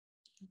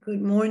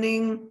Good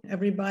morning,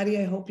 everybody.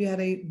 I hope you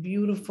had a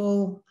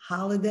beautiful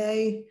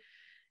holiday.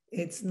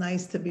 It's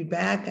nice to be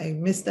back. I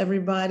missed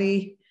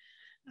everybody.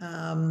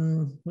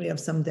 We have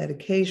some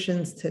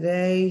dedications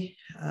today.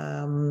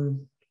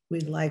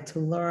 We'd like to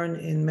learn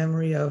in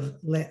memory of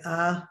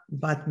Leah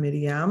Bat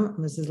Miriam,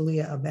 Mrs.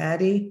 Leah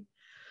Abadi.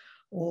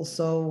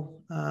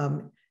 Also,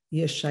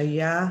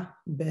 Yeshaya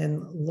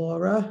Ben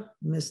Laura,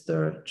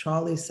 Mr.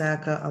 Charlie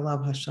Saka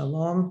Alav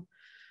Hashalom,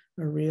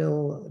 a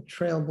real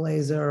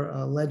trailblazer,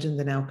 a legend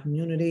in our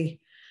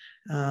community.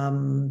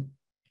 For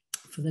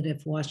the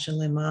refuah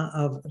shelema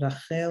of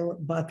Rachel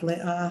Bat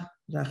Leah,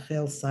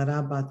 Rachel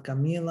Sarah Bat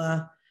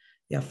Camila,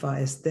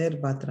 Yafa Esther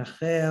Bat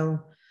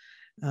Rachel.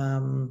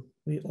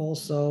 We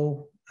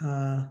also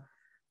are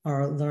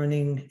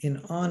learning in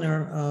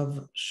honor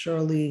of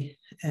Shirley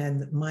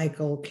and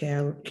Michael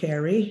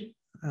Carey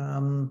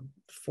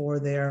for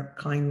their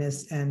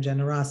kindness and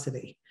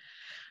generosity.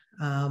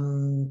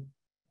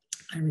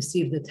 I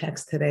received a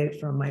text today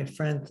from my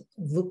friend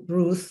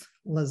Ruth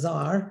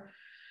Lazar,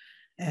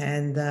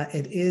 and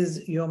it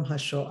is Yom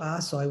HaShoah,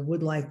 so I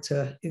would like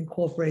to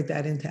incorporate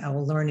that into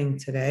our learning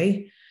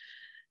today.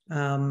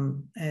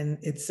 And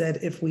it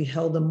said, if we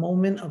held a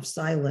moment of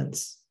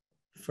silence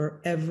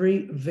for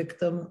every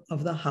victim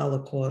of the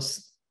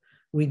Holocaust,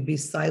 we'd be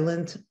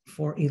silent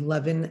for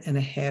 11 and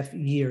a half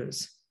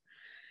years.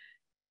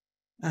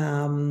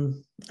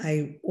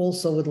 I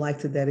also would like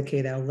to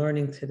dedicate our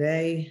learning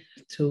today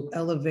to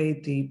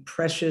elevate the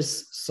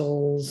precious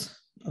souls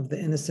of the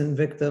innocent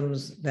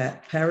victims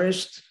that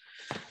perished.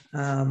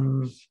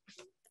 Most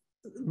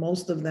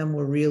of them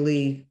were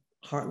really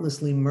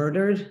heartlessly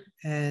murdered,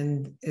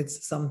 and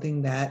it's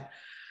something that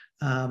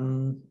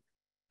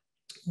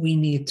we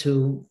need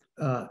to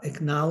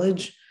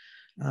acknowledge.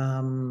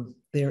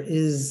 There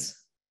is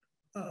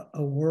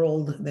a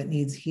world that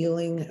needs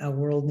healing, a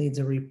world needs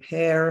a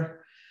repair.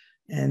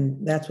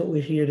 And that's what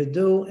we're here to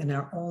do in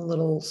our own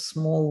little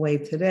small way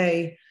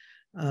today.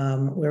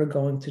 We're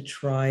going to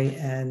try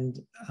and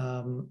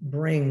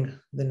bring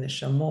the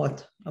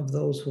neshamot of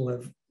those who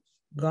have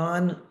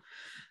gone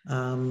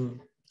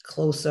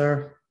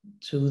closer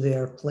to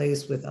their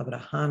place with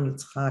Abraham,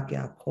 Yitzchak,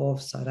 Yaakov,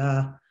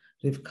 Sarah,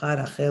 Rivka,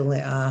 Rachel,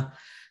 Leah,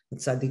 the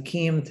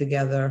tzaddikim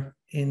together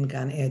in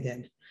Gan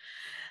Eden.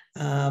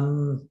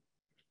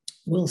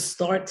 We'll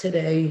start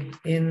today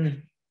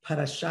in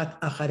Parashat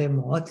Ahare.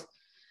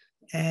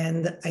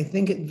 And I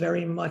think it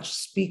very much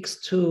speaks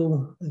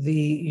to the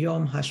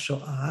Yom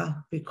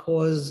HaShoah,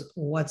 because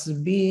what's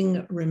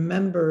being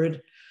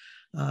remembered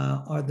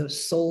are the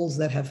souls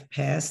that have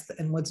passed,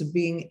 and what's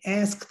being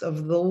asked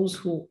of those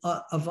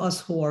of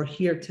us who are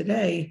here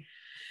today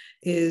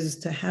is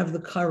to have the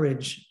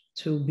courage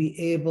to be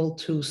able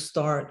to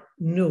start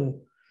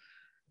new.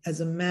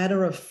 As a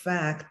matter of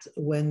fact,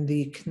 when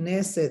the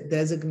Knesset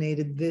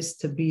designated this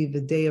to be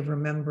the day of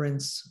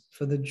remembrance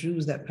for the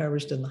Jews that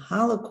perished in the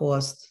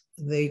Holocaust,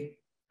 they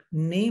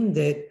named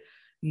it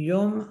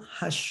Yom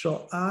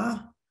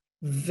HaShoah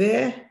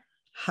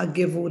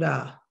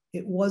veHagevurah.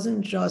 It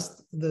wasn't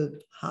just the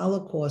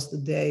Holocaust, the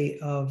day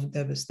of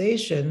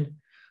devastation,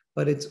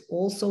 but it's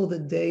also the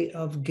day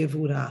of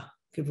Gevurah.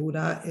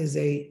 Gevurah is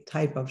a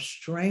type of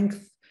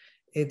strength.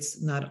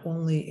 It's not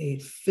only a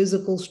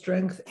physical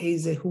strength,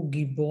 Ezehu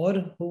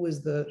Gibor, who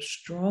is the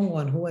strong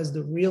one, who has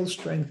the real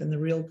strength and the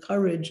real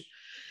courage.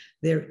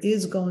 There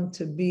is going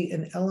to be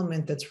an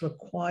element that's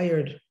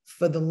required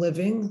for the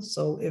living.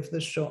 So if the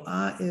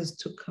Shoah is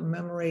to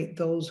commemorate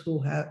those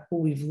who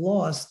we've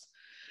lost,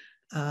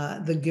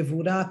 the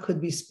Gevurah could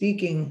be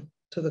speaking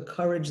to the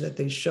courage that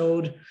they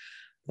showed,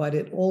 but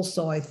it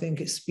also, I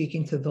think, is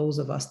speaking to those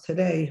of us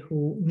today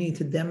who need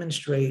to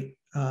demonstrate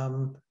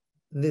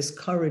this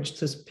courage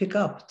to pick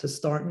up, to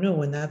start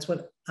new. And that's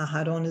what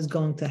Aharon is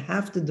going to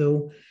have to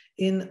do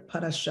in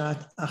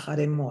Parashat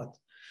Ahare.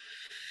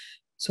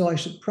 So I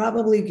should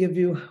probably give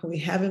you, we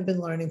haven't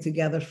been learning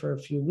together for a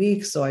few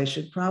weeks, so I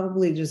should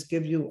probably just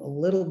give you a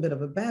little bit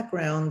of a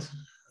background.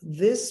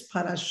 This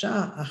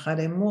parasha,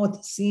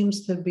 Ahare,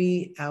 seems to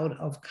be out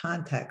of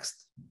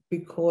context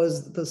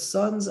because the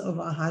sons of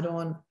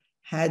Aharon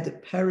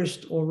had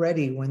perished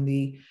already when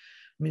the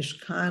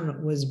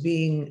Mishkan was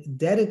being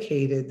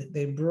dedicated.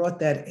 They brought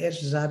that Esh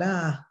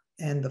Zara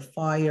and the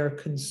fire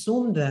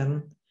consumed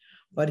them.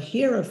 But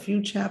here, a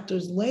few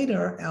chapters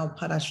later, our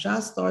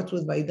parasha starts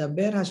with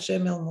Vaidaber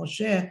Hashem el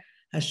Moshe.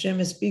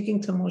 Hashem is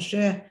speaking to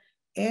Moshe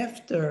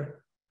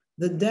after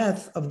the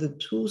death of the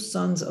two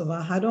sons of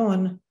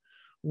Aharon,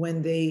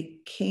 when they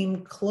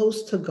came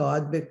close to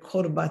God,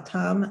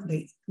 bekorbatam,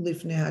 they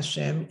lifnei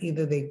Hashem,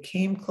 either they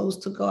came close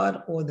to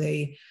God or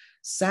they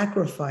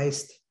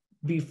sacrificed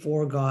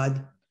before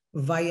God,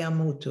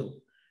 vayamutu,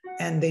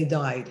 and they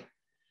died.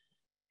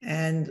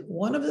 And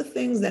one of the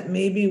things that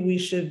maybe we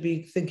should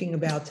be thinking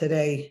about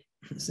today,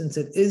 since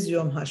it is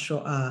Yom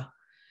HaShoah,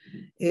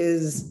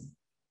 is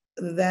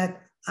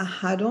that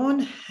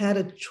Aharon had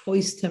a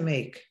choice to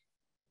make.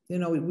 You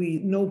know,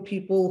 we know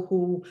people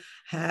who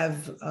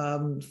have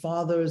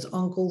fathers,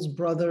 uncles,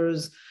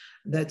 brothers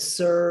that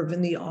serve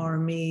in the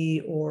army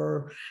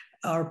or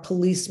are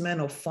policemen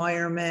or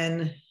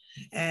firemen.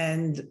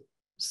 And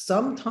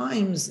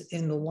sometimes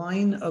in the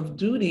line of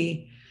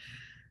duty,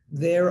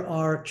 there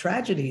are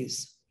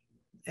tragedies.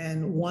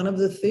 And one of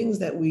the things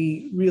that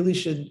we really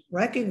should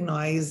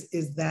recognize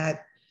is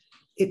that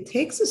it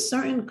takes a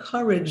certain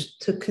courage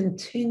to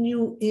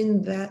continue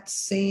in that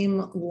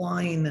same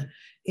line,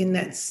 in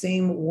that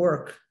same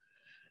work,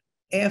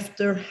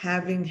 after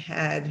having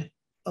had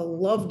a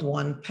loved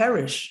one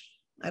perish.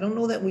 I don't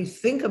know that we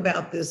think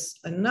about this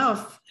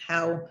enough,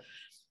 how,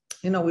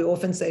 we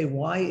often say,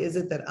 why is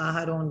it that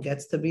Aharon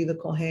gets to be the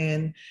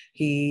Kohen?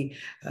 He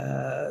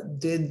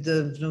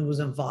was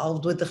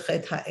involved with the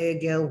Chet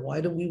HaEgel.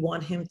 Why do we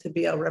want him to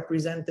be our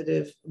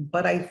representative?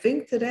 But I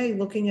think today,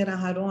 looking at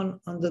Aharon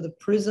under the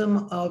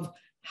prism of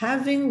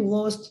having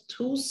lost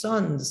two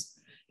sons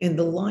in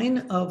the line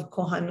of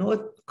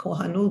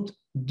Kohanut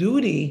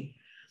duty,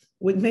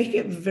 would make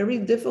it very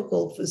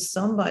difficult for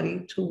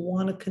somebody to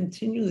want to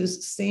continue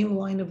this same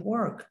line of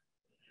work.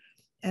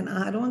 And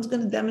Aharon's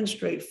going to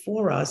demonstrate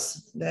for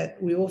us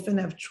that we often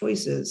have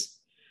choices.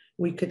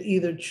 We could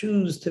either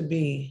choose to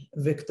be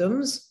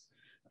victims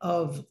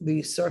of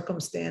the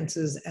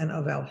circumstances and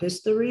of our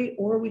history,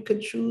 or we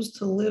could choose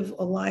to live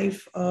a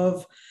life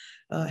of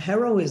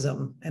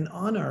heroism and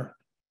honor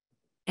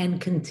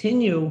and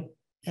continue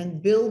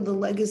and build the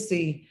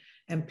legacy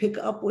and pick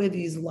up where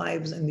these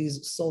lives and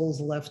these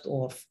souls left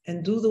off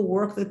and do the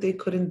work that they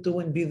couldn't do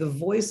and be the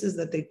voices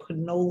that they could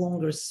no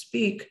longer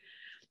speak.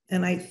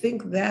 And I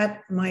think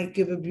that might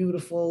give a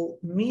beautiful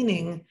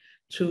meaning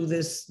to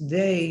this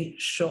day,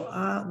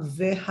 Shoah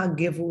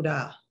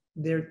ve'hagevura.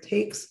 There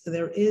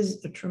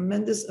is a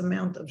tremendous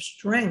amount of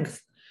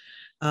strength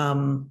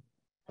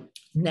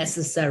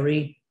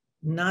necessary,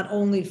 not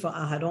only for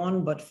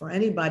Aharon, but for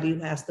anybody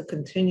who has to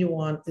continue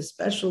on,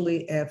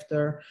 especially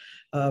after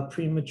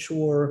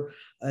premature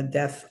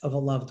death of a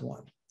loved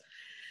one.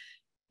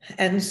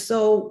 And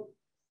so,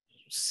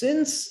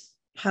 since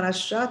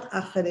Parashat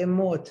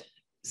Ahare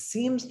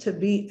seems to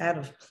be out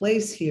of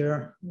place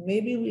here,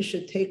 maybe we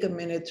should take a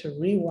minute to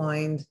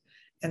rewind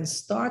and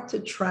start to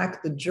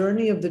track the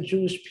journey of the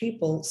Jewish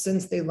people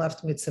since they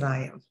left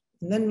Mitzrayim.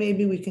 And then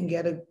maybe we can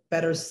get a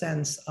better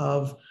sense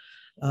of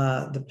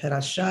the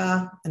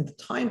parasha and the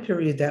time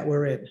period that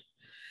we're in.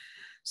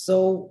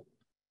 So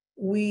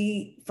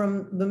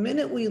from the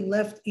minute we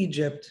left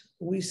Egypt,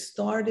 we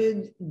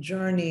started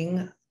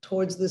journeying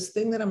towards this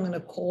thing that I'm going to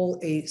call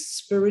a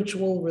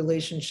spiritual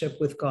relationship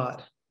with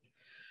God.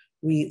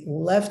 We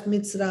left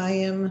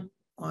Mitzrayim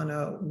on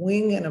a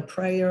wing and a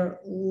prayer,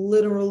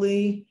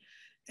 literally,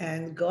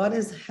 and God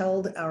has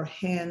held our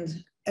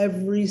hand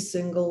every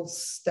single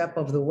step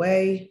of the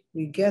way.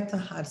 We get to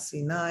Har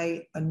Sinai,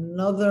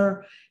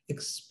 another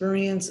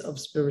experience of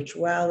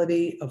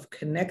spirituality, of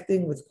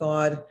connecting with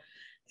God.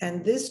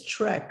 And this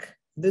trek,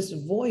 this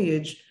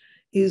voyage,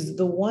 is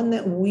the one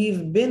that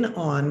we've been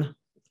on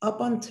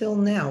up until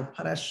now.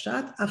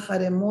 Parashat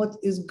Ahare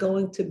is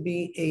going to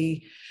be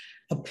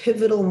a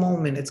pivotal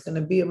moment. It's going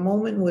to be a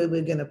moment where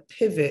we're going to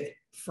pivot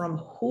from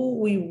who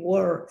we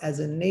were as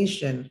a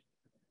nation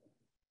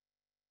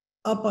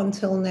up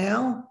until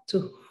now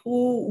to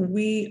who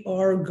we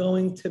are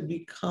going to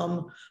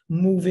become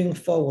moving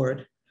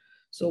forward.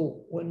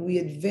 So when we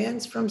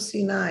advance from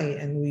Sinai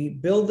and we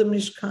build the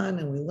Mishkan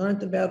and we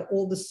learned about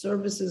all the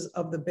services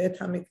of the Beit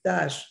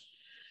HaMikdash,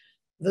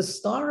 the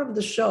star of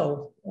the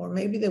show, or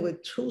maybe there were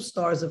two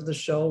stars of the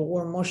show,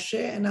 were Moshe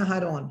and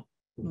Aharon.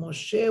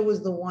 Moshe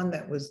was the one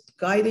that was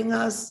guiding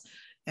us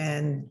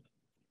and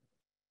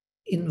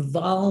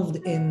involved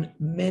in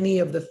many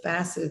of the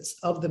facets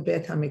of the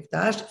Beit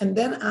HaMikdash. And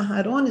then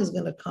Aharon is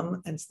going to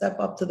come and step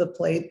up to the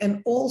plate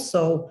and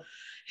also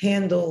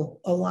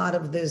handle a lot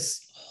of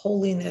this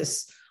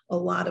holiness, a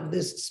lot of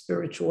this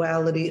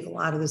spirituality, a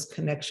lot of this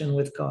connection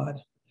with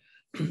God.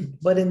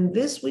 But in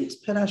this week's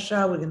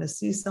parasha, we're going to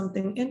see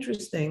something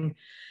interesting.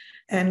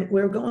 And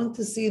we're going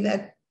to see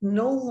that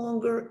no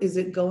longer is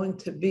it going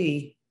to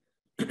be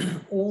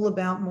all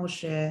about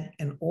Moshe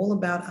and all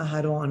about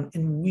Aharon,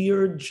 and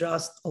we're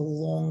just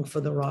along for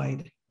the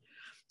ride.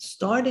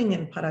 Starting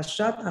in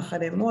Parashat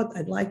Ahare,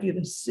 I'd like you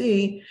to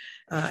see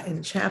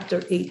in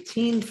chapter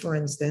 18, for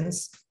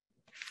instance,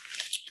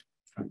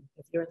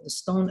 if you're in the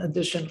Stone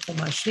Edition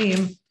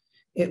Chumashim,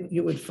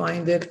 you would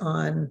find it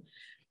on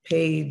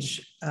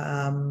page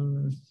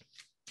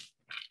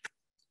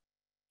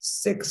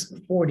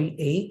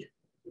 648.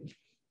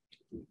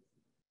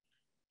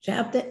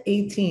 Chapter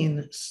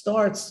 18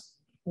 starts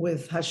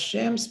with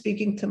Hashem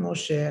speaking to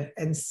Moshe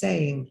and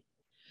saying,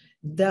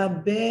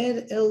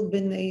 Daber el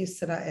bnei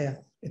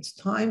Israel. It's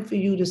time for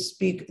you to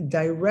speak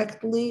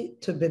directly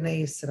to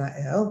Bnei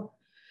Israel.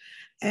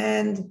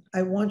 And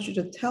I want you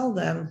to tell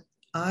them,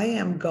 I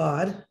am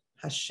God,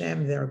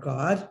 Hashem, their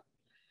God.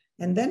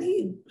 And then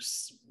he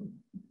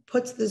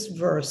puts this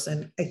verse,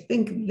 and I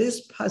think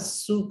this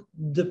pasuk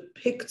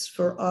depicts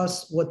for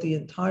us what the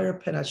entire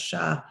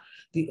parasha,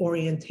 the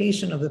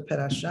orientation of the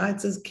parasha.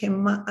 It says,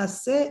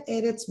 Kema'aseh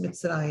eretz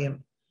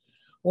Mitzrayim.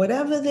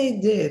 Whatever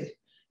they did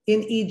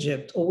in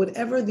Egypt, or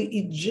whatever the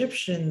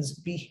Egyptians'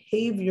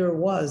 behavior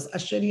was,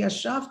 Asher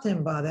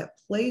yashavtem ba, that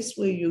place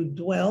where you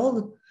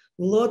dwelled,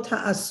 lo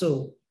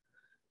ta'asu.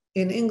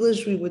 In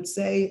English, we would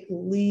say,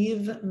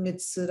 leave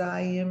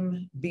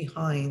Mitzrayim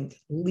behind,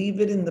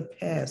 leave it in the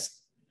past.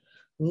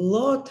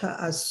 Lo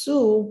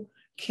ta'asu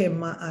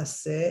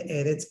kema'aseh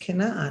eretz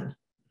Canaan.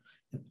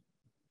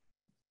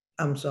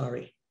 I'm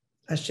sorry.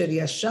 Asher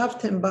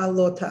yashavtem ba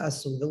lo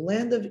ta'asu, the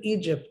land of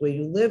Egypt where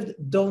you lived,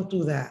 don't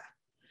do that.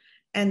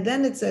 And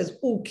then it says,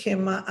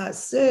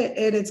 ukema'aseh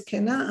eretz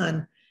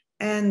Canaan.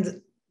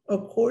 And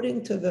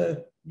according to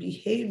the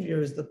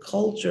behaviors, the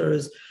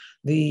cultures,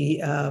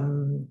 the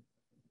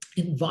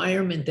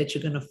environment that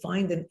you're going to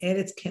find in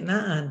Eretz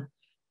Canaan,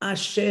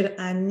 asher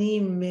ani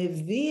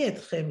mevi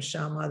etchem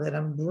shama, that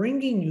I'm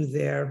bringing you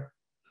there,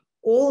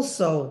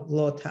 also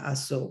lo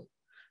ta'asu.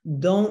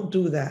 Don't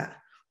do that.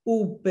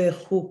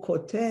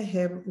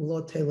 Ubechukotehem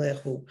lo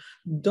telechu.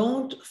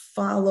 Don't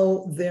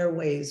follow their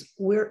ways.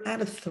 We're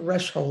at a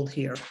threshold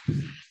here.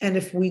 And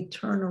if we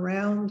turn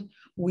around,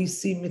 we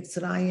see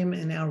Mitzrayim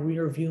in our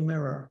rear view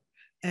mirror.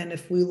 And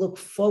if we look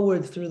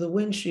forward through the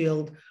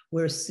windshield,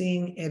 we're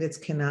seeing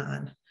Eretz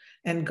Canaan.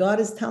 And God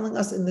is telling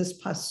us in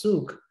this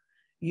pasuk,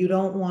 you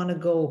don't want to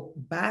go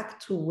back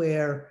to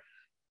where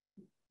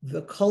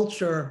the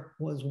culture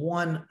was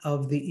one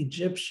of the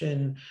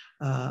Egyptian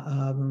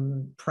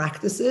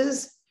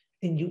practices,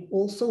 and you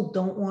also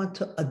don't want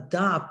to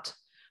adopt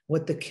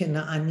what the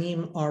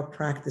Canaanim are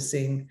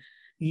practicing.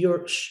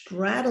 You're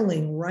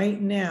straddling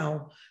right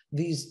now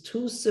these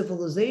two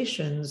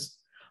civilizations,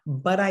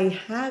 but I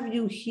have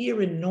you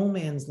here in no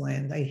man's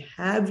land. I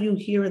have you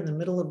here in the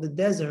middle of the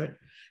desert,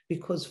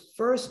 because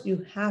first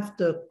you have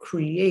to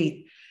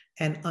create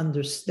and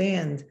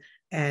understand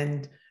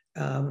and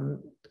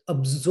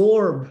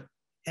absorb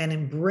and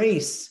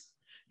embrace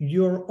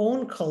your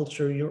own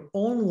culture, your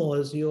own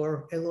laws,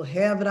 your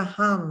Elohei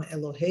Abraham,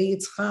 Elohei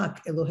Yitzchak,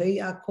 Elohei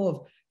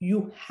Yaakov.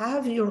 You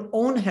have your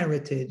own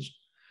heritage.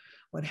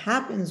 What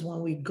happens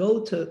when we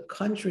go to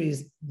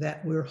countries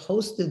that we're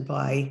hosted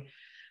by,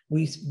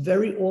 we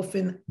very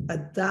often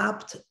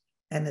adopt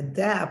and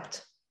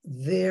adapt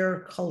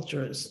their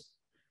cultures.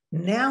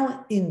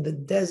 Now in the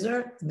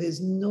desert, there's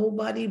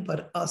nobody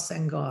but us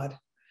and God.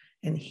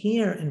 And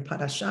here in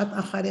Parashat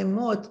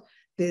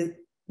Ahare,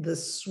 the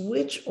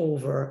switch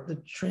over, the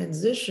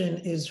transition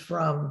is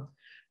from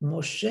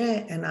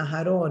Moshe and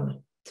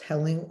Aharon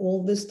telling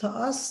all this to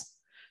us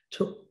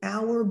to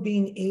our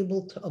being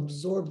able to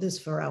absorb this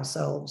for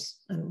ourselves.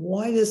 And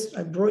why this,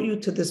 I brought you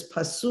to this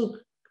pasuk,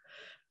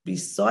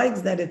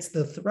 besides that it's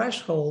the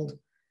threshold,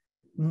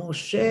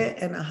 Moshe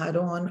and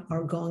Aharon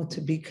are going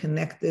to be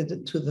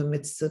connected to the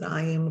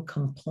Mitzrayim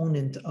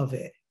component of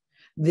it.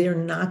 They're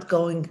not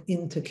going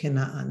into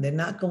Canaan. They're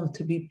not going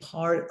to be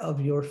part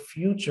of your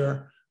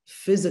future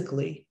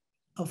physically.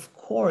 Of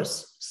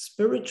course,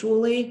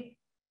 spiritually,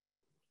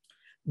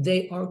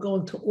 they are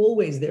going to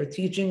always, their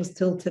teachings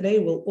till today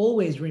will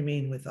always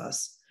remain with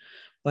us.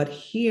 But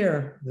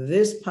here,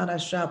 this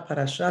parasha,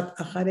 Parashat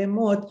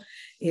Ahare,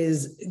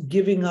 is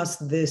giving us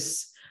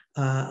this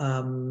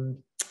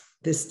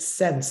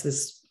sense,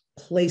 this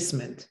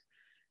placement.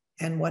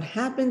 And what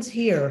happens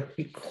here,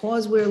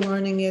 because we're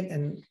learning it,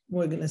 and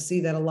we're going to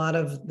see that a lot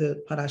of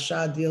the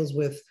parasha deals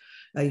with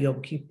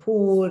Yom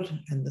Kippur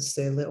and the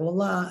Sele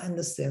Olah and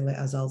the Sele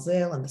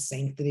Azalzel and the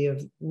sanctity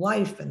of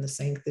life and the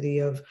sanctity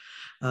of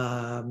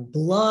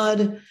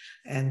blood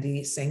and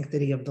the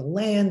sanctity of the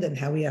land and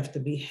how we have to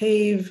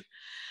behave.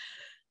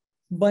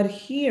 But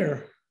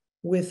here,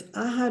 with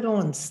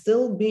Aharon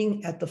still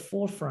being at the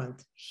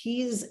forefront,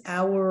 he's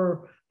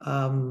our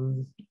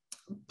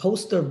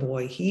poster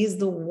boy. He's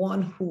the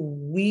one who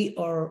we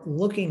are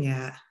looking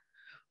at.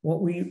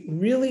 What we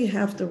really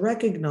have to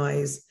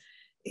recognize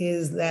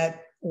is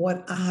that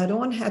what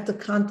Aharon had to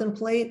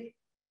contemplate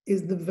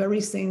is the very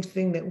same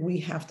thing that we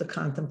have to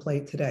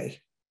contemplate today.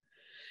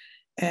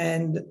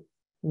 And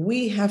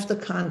we have to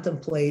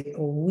contemplate,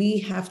 or we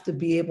have to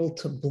be able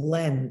to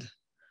blend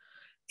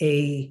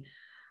a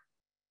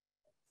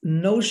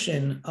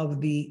notion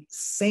of the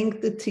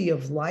sanctity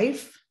of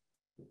life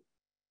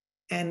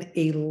and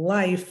a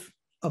life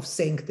of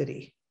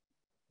sanctity.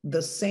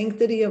 The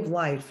sanctity of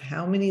life,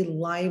 how many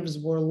lives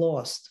were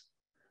lost?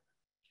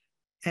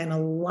 And a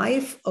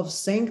life of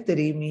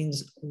sanctity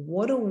means,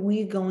 what are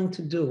we going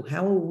to do?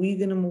 How are we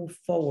going to move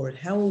forward?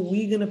 How are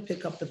we going to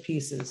pick up the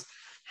pieces?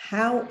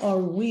 How are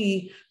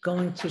we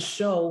going to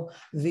show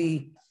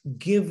the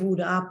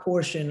Gevurah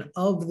portion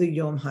of the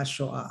Yom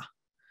HaShoah?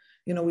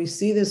 You know, we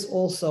see this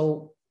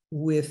also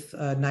with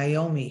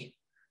Naomi.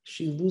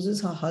 She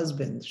loses her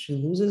husband. She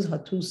loses her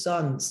two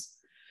sons.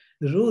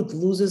 Ruth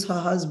loses her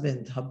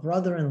husband, her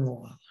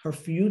brother-in-law, her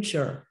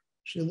future.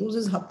 She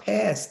loses her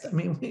past. I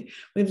mean,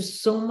 we have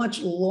so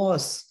much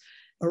loss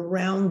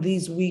around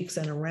these weeks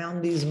and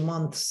around these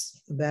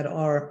months that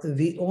are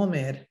the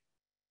Omer.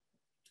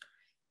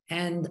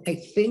 And I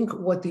think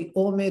what the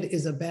Omer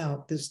is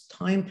about, this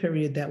time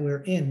period that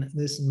we're in,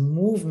 this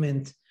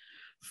movement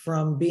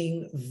from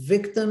being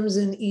victims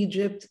in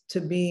Egypt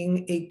to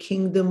being a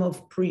kingdom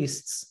of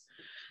priests,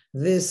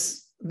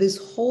 This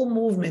whole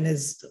movement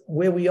is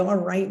where we are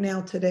right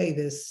now today,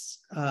 this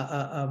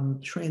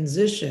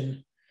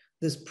transition,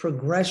 this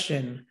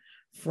progression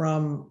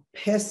from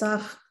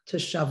Pesach to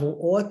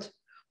Shavuot,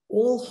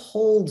 all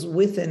holds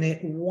within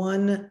it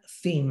one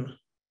theme.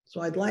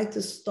 So I'd like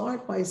to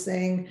start by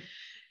saying,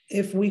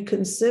 if we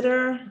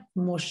consider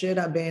Moshe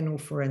Rabbeinu,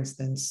 for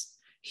instance,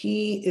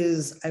 he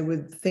is, I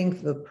would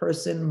think, the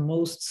person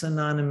most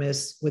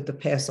synonymous with the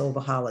Passover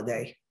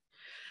holiday.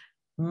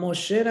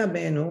 Moshe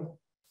Rabbeinu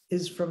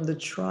is from the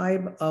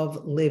tribe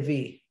of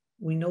Levi.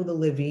 We know the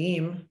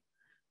Leviim,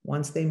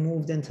 once they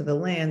moved into the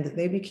land,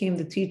 they became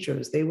the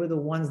teachers. They were the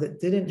ones that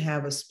didn't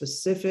have a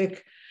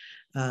specific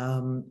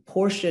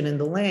portion in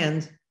the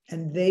land,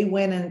 and they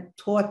went and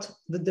taught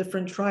the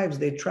different tribes.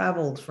 They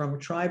traveled from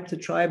tribe to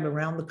tribe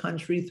around the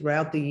country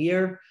throughout the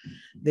year.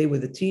 They were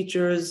the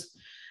teachers.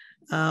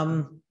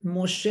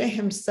 Moshe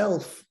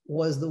himself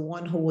was the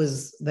one who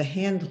was the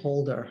hand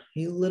holder.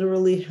 He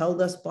literally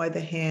held us by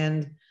the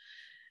hand.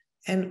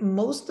 And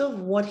most of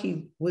what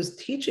he was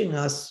teaching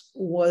us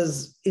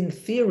was in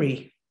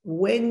theory.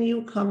 When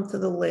you come to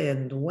the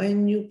land,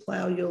 when you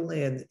plow your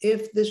land,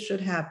 if this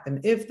should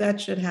happen, if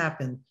that should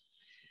happen.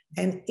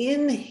 And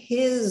in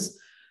his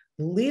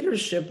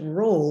leadership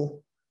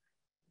role,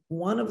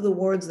 one of the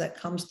words that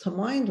comes to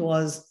mind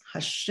was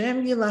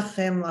Hashem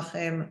yilachem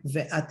lachem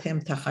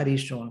ve'atem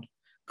tacharishon.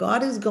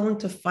 God is going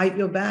to fight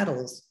your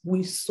battles.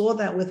 We saw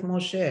that with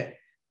Moshe.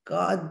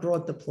 God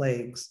brought the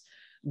plagues.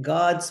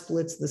 God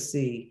splits the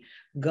sea.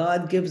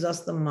 God gives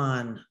us the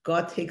man.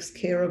 God takes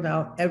care of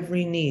our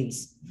every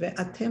needs.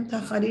 Ve'atem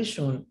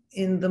tacharishon.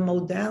 In the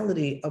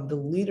modality of the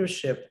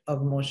leadership of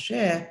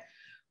Moshe,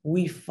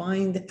 we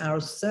find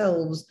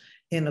ourselves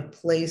in a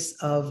place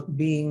of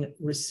being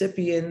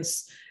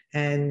recipients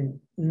and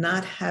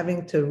not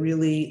having to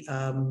really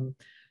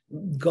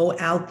go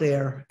out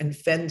there and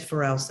fend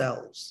for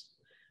ourselves.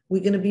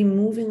 We're going to be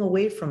moving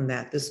away from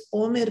that. This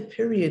Omer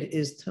period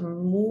is to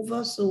move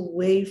us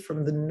away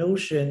from the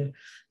notion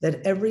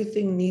that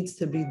everything needs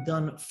to be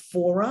done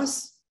for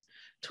us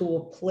to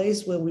a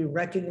place where we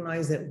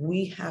recognize that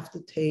we have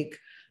to take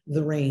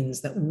the reins,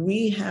 that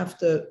we have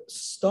to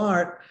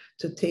start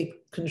to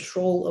take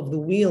control of the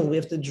wheel. We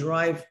have to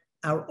drive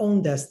our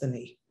own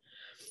destiny.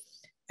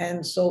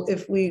 And so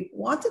if we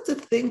wanted to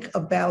think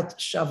about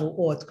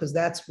Shavuot, because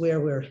that's where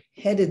we're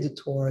headed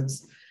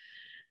towards,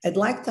 I'd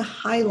like to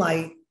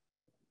highlight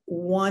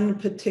one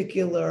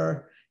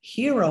particular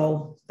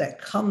hero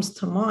that comes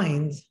to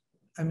mind.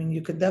 I mean,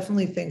 you could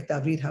definitely think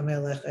David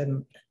HaMelech,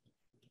 and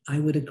I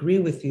would agree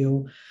with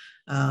you.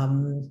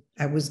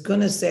 I was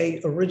going to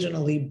say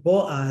originally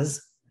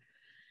Boaz.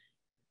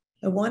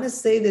 I want to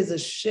say there's a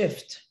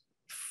shift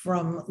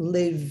from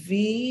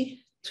Levi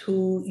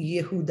to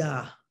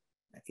Yehuda.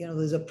 You know,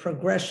 there's a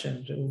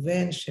progression,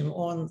 Reuven,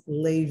 Shimon,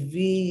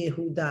 Levi,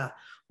 Yehuda.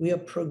 We are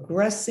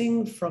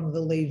progressing from the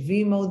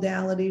Levi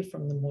modality,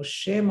 from the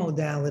Moshe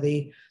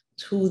modality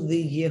to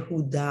the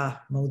Yehuda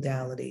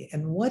modality.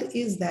 And what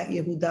is that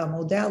Yehuda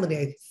modality?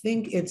 I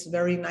think it's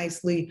very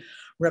nicely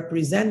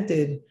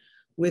represented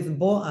with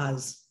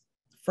Boaz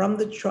from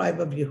the tribe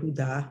of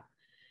Yehuda.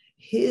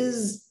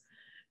 His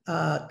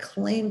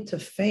claim to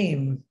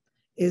fame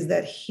is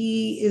that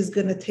he is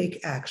going to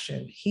take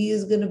action. He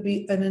is going to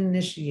be an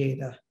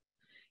initiator.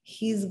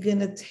 He's going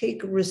to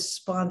take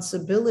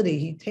responsibility.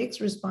 He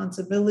takes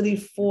responsibility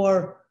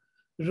for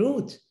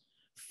Ruth,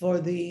 for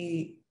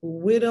the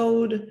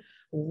widowed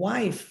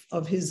wife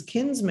of his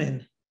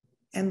kinsman.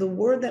 And the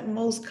word that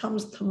most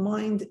comes to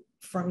mind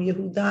from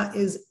Yehuda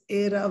is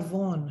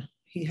eravon.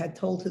 He had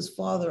told his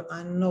father,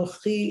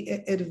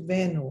 Anochi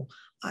ervenu.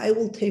 I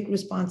will take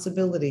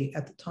responsibility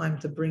at the time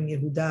to bring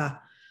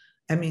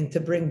to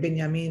bring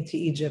Binyamin to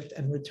Egypt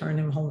and return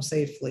him home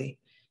safely.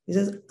 He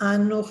says,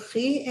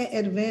 Anochi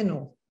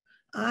ervenu.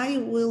 I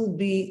will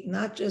be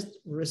not just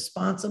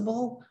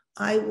responsible,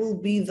 I will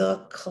be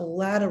the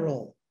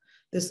collateral.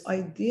 This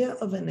idea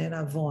of an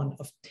eravon,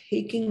 of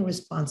taking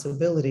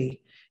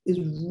responsibility, is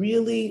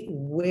really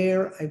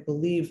where I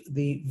believe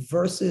the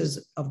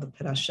verses of the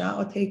Parashah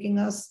are taking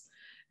us,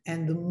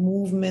 and the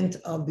movement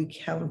of the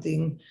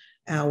counting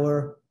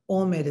our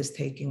Omer is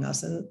taking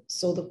us. And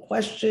so the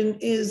question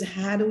is,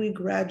 how do we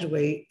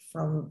graduate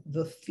from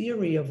the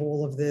theory of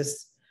all of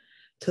this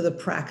to the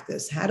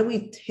practice? How do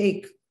we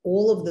take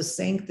all of the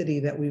sanctity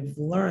that we've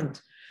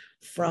learned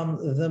from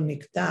the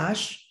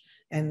Mikdash?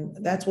 And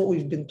that's what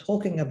we've been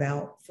talking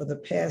about for the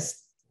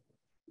past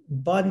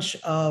bunch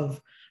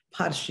of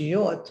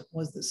Parshiot,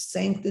 was the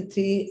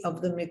sanctity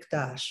of the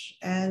Mikdash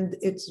and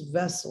its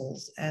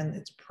vessels and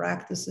its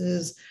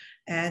practices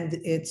and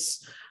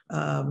its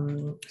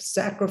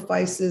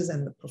sacrifices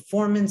and the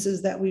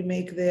performances that we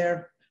make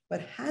there.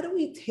 But how do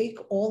we take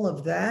all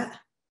of that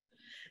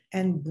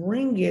and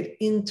bring it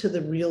into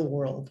the real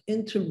world,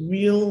 into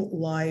real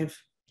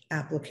live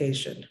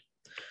application?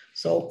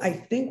 So I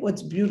think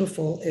what's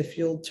beautiful, if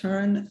you'll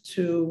turn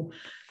to,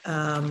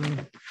 in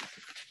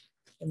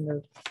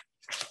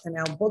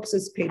our books,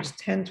 it's page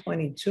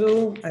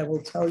 1022. I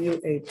will tell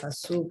you a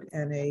pasuk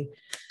and a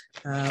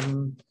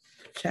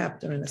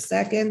chapter in a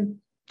second.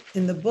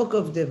 in the book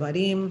of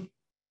Devarim,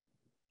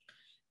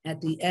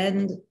 at the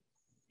end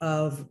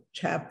of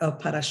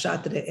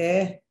Parashat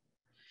Re'eh,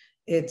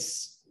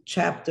 it's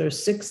chapter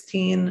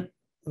 16,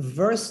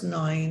 verse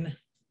 9.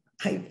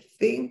 I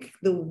think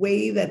the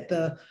way that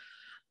the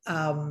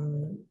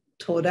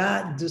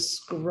Torah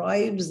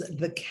describes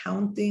the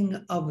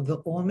counting of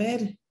the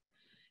Omer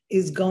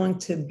is going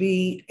to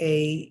be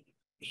a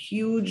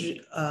huge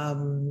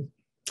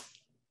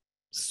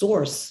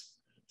source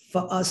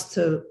for us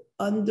to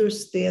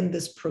understand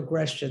this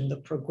progression, the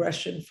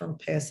progression from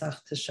Pesach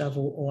to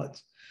Shavuot,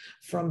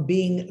 from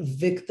being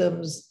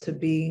victims to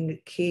being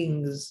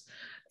kings.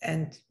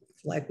 And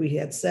like we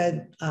had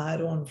said,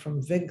 Aaron,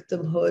 from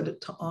victimhood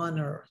to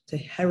honor, to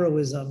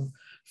heroism,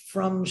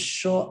 from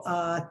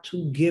Shoah to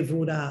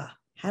Gevurah.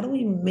 How do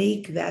we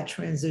make that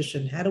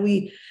transition? How do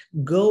we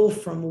go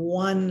from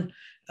one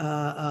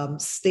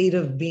state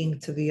of being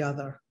to the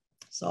other?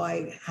 So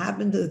I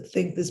happen to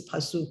think this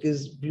pasuk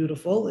is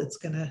beautiful. It's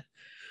going to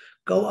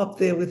go up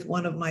there with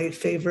one of my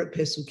favorite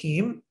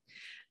pesukim.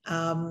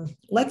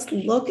 Let's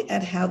look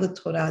at how the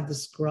Torah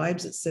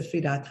describes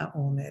Sefirat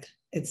HaOmer.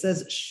 It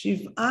says,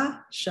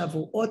 Shiv'a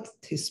Shavuot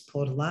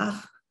Tispor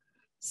Lach,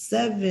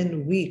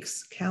 7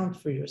 weeks count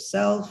for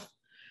yourself.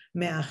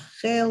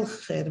 Me'achel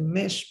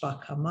Chermesh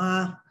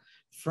Bakama,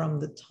 from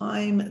the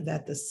time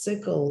that the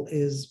sickle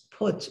is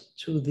put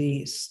to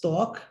the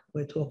stalk,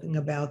 we're talking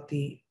about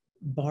the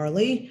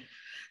barley.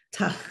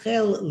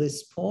 Tachel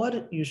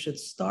Lispor, you should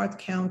start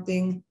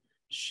counting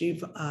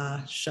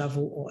Shiv'a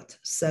Shavuot,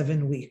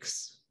 7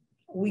 weeks.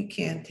 We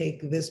can't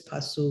take this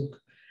pasuk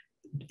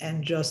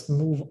and just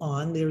move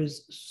on. There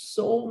is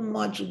so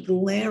much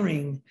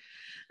glaring.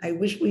 I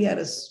wish we had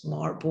a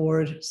smart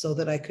board so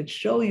that I could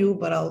show you,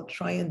 but I'll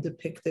try and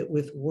depict it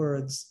with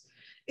words.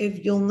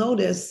 If you'll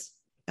notice,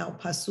 our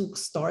pasuk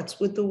starts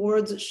with the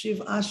words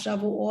Shiv'a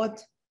Shavuot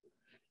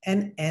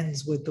and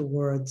ends with the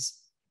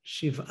words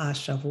Shiv'a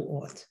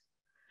Shavuot.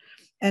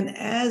 And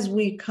as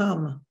we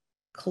come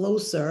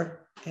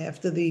closer,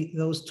 after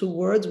those 2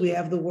 words, we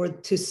have the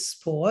word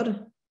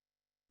Tispor,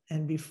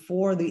 and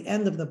before the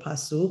end of the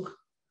pasuk,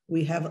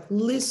 we have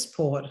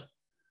Lispor.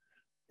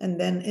 And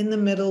then in the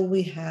middle,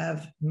 we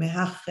have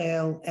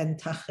Mehachel and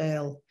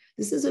Tachel.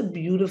 This is a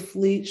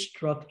beautifully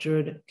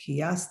structured,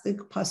 chiastic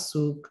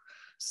pasuk,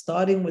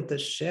 starting with the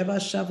Sheva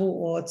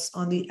Shavuots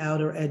on the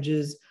outer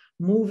edges,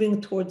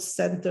 moving towards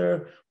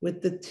center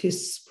with the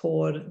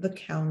Tispor, the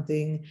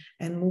counting,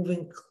 and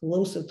moving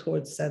closer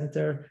towards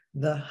center,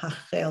 the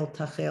Hachel,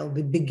 Tachel,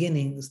 the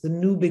beginnings, the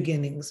new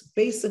beginnings.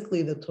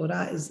 Basically, the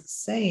Torah is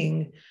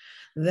saying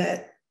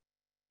that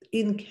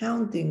in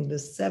counting the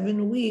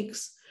 7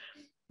 weeks,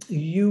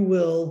 you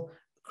will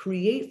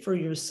create for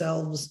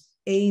yourselves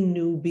a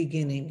new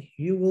beginning.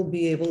 You will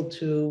be able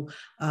to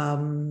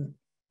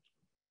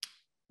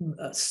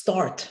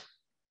start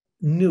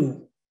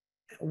new.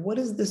 What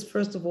is this?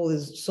 First of all,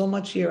 there's so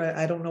much here.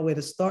 I don't know where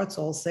to start,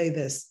 so I'll say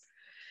this.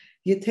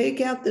 You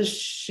take out the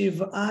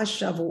Shiv'a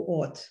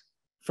Shavuot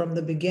from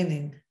the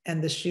beginning,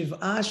 and the Shiv'a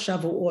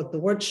Shavuot, the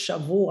word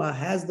Shavua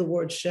has the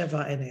word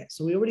Sheva in it.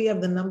 So we already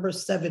have the number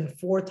 7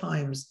 4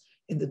 times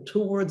in the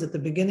 2 words at the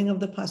beginning of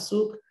the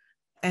pasuk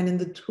and in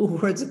the 2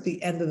 words at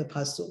the end of the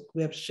pasuk.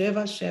 We have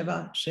Sheva,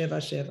 Sheva,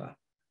 Sheva, Sheva.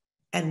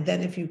 And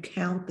then if you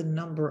count the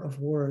number of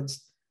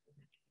words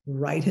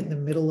right in the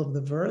middle of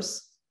the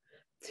verse,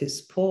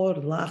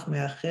 Tispor lach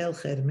me'achel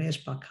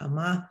chermesh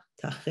bakama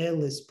tachel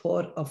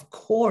lispor. Of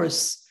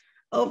course,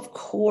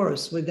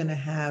 we're going to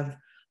have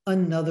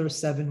another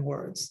 7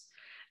 words.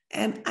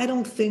 And I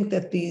don't think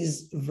that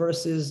these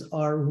verses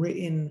are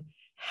written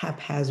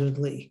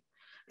haphazardly.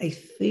 I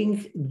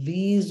think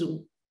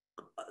the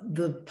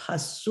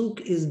pasuk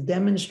is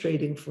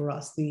demonstrating for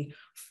us. The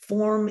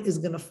form is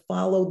going to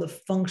follow the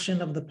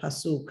function of the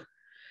pasuk.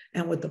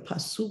 And what the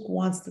pasuk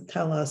wants to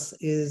tell us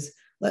is,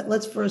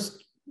 let's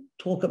first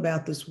talk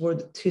about this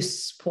word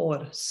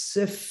tispor,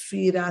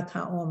 sefirat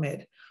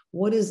ha'omer.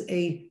 What is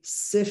a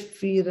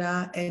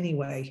sefira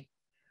anyway?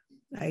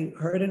 I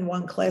heard in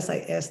one class, I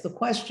asked the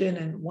question,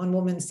 and one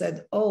woman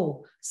said,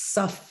 oh,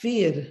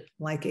 saphir,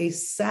 like a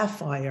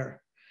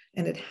sapphire.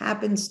 And it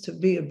happens to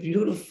be a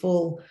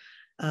beautiful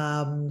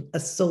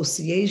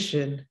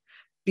association,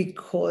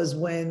 because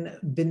when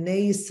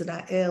Bnei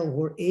Israel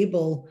were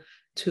able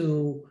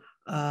to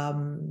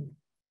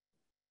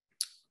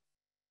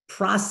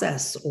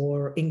process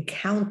or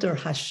encounter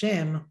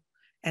Hashem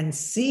and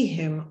see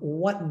him,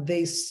 what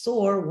they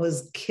saw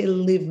was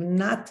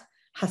kilivnat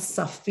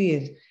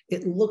hasafir.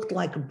 It looked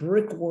like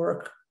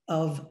brickwork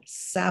of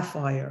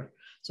sapphire.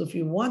 So if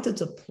you wanted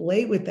to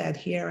play with that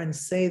here and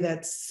say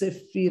that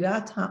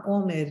Sefirat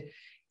HaOmer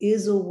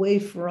is a way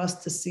for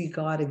us to see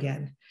God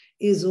again,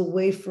 is a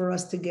way for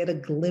us to get a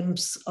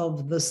glimpse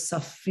of the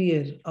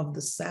saphir, of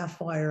the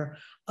sapphire,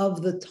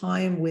 of the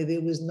time where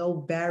there was no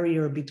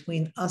barrier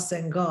between us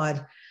and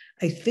God,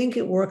 I think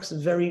it works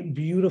very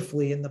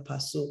beautifully in the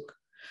pasuk.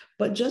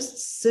 But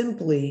just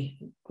simply,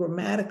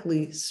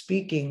 grammatically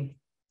speaking,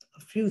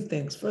 a few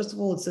things. First of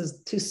all, it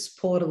says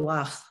tispor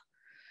lach.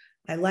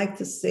 I like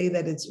to say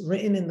that it's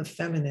written in the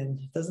feminine.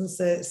 It doesn't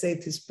say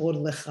tispor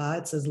lecha,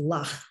 it says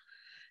lach.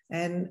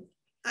 And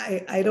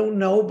I don't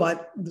know,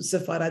 but the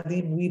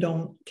Sephardim, we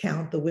don't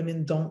count, the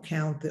women don't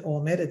count the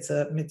Omer. It's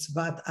a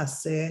mitzvat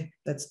aseh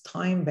that's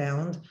time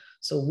bound.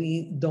 So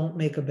we don't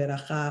make a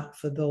beracha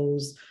for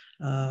those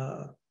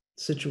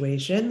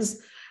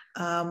situations.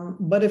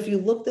 But if you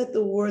looked at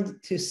the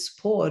word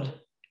tispor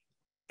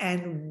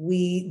and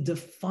we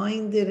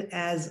defined it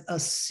as a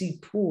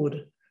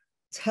sipur,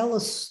 tell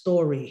a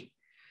story,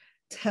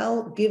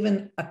 give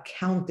an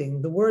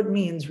accounting. The word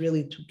means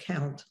really to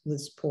count.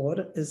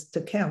 Lispor is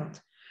to count.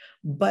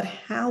 But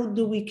how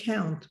do we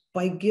count?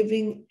 By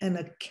giving an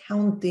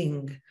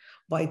accounting,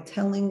 by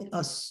telling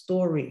a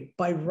story,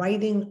 by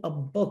writing a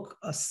book,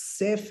 a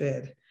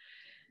sefer.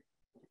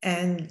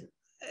 And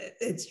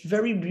it's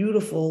very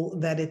beautiful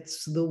that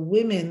it's the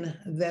women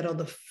that are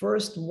the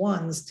first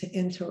ones to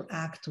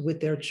interact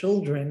with their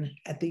children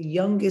at the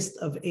youngest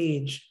of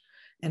age.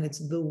 And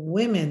it's the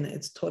women,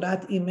 it's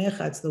Torat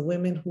Imecha, it's the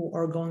women who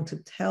are going to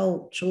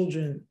tell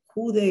children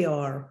who they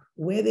are,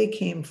 where they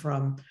came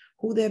from,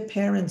 who their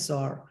parents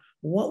are,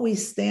 what we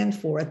stand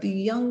for at the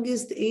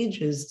youngest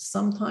ages,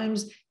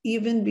 sometimes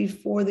even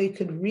before they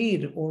could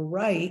read or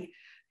write.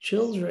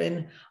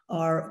 Children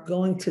are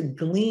going to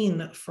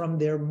glean from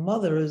their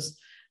mothers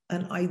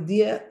an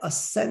idea, a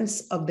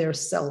sense of their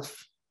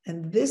self.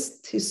 And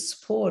this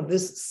tispor,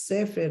 this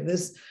sefer,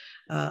 this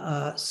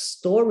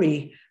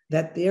story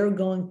that they're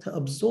going to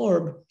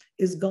absorb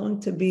is going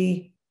to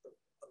be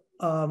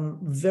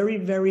very,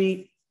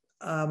 very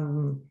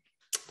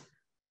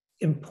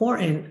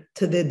important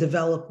to their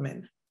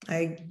development.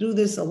 I do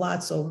this a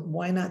lot, so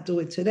why not do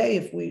it today?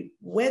 If we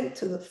went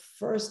to the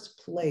first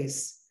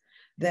place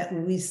that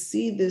we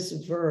see this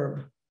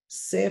verb,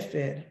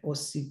 sefer or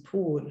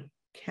sipur,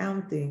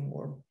 counting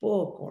or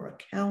book or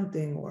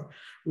accounting or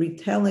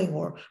retelling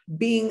or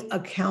being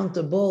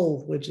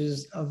accountable, which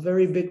is a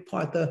very big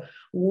part. The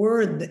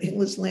word, the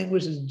English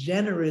language is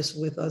generous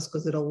with us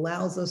because it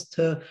allows us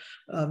to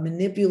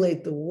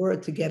manipulate the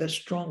word to get a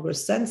stronger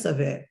sense of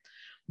it.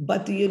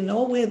 But do you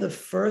know where the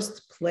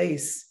first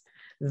place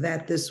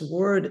that this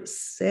word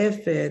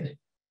sefer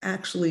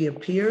actually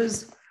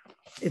appears?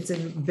 It's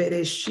in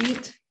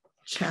Bereshit,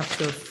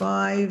 chapter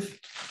 5,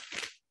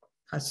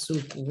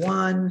 Pasuk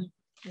 1.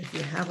 If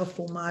you have a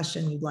Chumash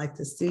and you'd like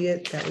to see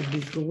it, that would be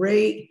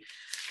great.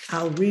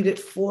 I'll read it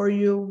for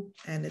you.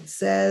 And it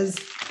says,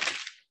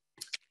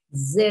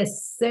 Ze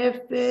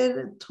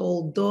Sefer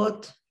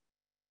Toldot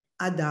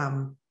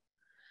Adam.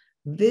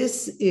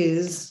 This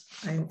is,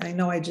 I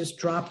know I just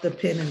dropped the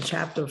pin in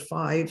chapter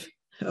 5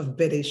 of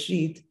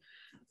Bereshit,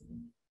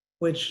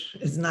 which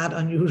is not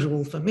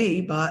unusual for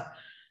me, but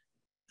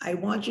I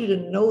want you to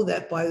know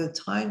that by the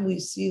time we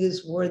see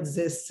this word,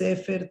 Ze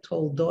Sefer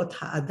Toldot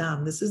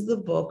HaAdam, this is the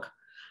book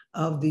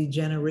of the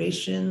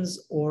generations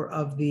or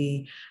of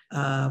the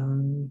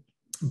birthing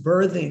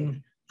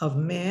of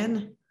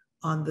man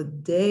on the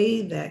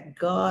day that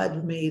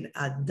God made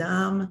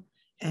Adam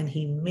and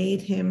he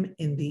made him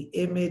in the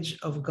image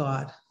of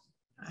God.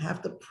 I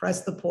have to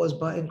press the pause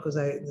button because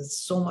there's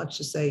so much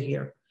to say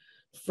here.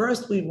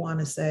 First, we want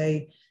to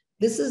say,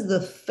 this is the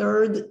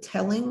third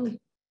telling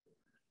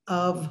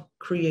of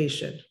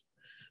creation.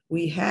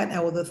 We had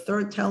the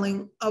third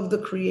telling of the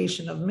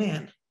creation of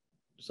man.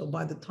 So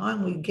by the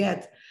time we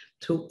get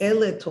to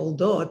Ele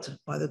Toldot,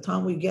 by the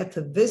time we get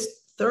to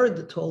this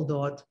third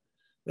Toldot,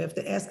 we have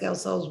to ask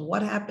ourselves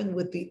what happened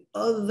with the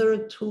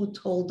other two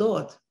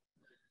Toldot.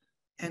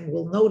 And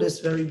we'll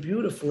notice very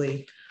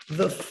beautifully,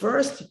 the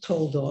first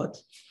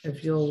Toldot,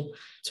 if you'll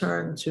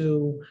turn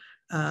to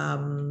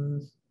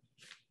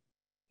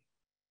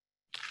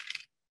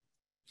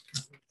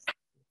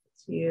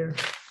here,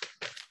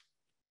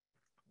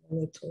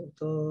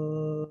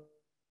 Toldot.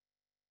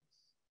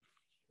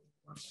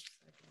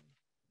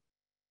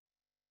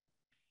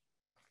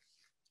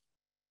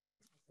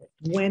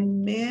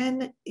 When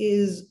man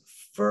is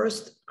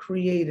first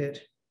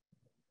created,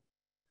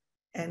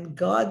 and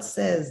God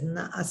says,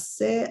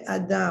 Na'aseh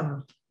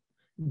Adam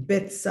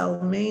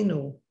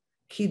Betzalmenu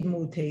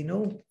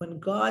Kidmutenu, when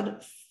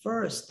God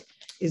first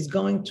is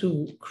going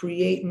to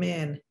create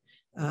man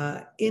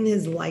in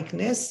his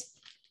likeness,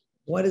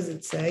 what does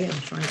it say?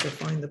 I'm trying to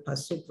find the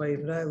pasuk.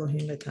 Vayivra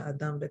Elohim et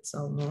ha'adam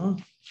betzalmo.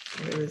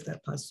 Where is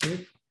that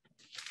pasuk?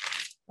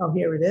 Oh,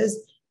 here it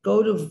is.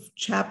 Go to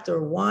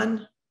chapter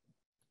 1.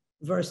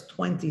 Verse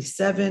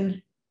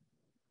 27,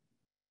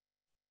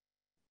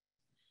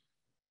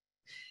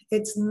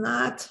 it's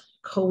not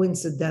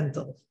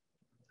coincidental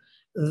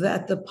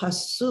that the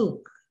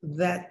pasuk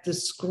that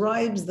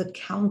describes the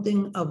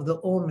counting of the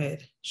Omer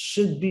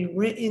should be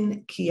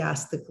written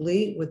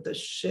chiastically with the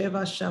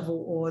Sheva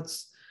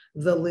Shavuots,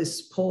 the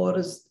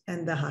Lispors,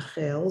 and the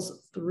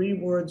Hachels, 3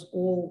 words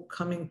all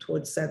coming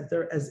towards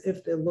center as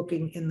if they're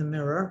looking in the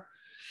mirror.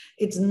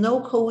 It's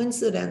no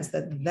coincidence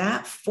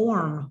that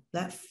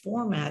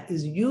format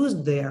is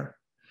used there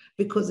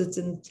because it's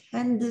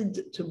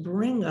intended to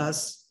bring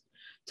us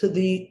to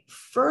the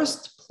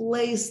first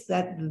place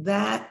that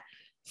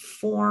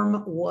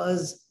form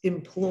was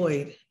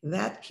employed.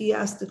 That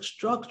chiastic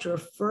structure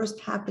first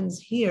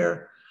happens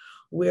here,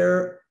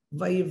 where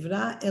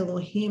Vayivra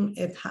Elohim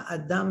et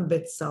ha'adam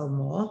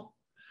betzalmo.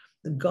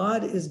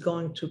 God is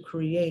going to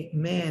create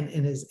man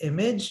in his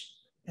image.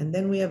 And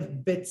then we have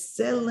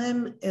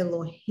Betzelem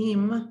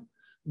Elohim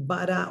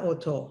bara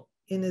oto.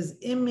 In his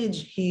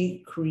image,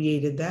 he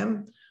created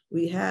them.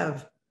 We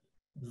have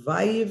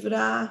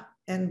Vayivra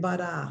and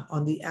bara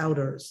on the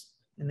outers.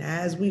 And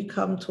as we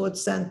come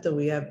towards center,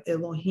 we have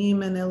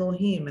Elohim and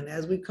Elohim. And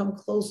as we come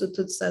closer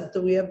to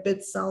center, we have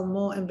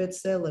Betsalmo and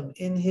Betselem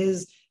in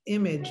his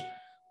image.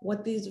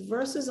 What these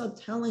verses are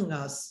telling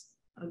us,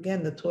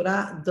 again, the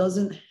Torah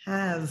doesn't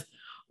have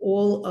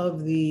all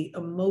of the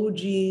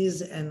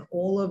emojis and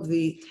all of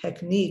the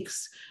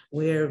techniques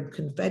where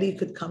confetti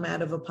could come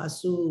out of a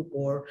pasuk,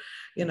 or,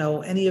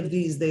 any of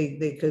these,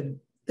 they could,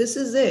 this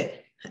is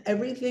it.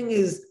 Everything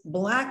is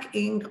black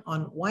ink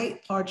on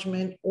white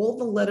parchment. All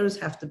the letters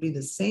have to be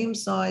the same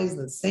size,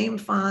 the same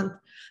font,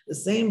 the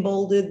same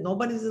bolded.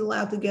 Nobody's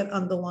allowed to get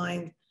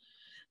underlined.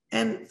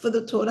 And for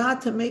the Torah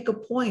to make a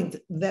point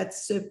that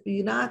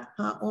Sefirat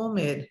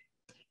HaOmed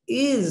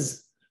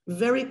is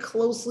very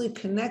closely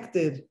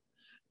connected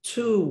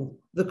to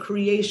the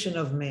creation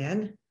of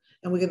man,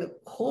 and we're going to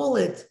call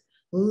it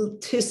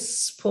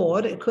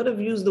Tispod. It could have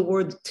used the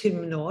word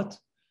Timnot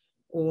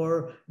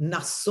or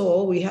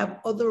Naso. We have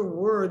other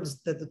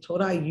words that the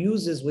Torah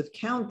uses with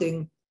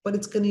counting, but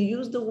it's going to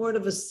use the word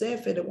of a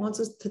Sefer. It wants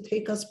us to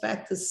take us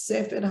back to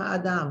Sefer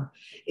HaAdam.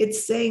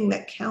 It's saying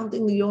that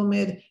counting the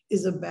Yomed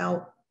is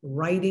about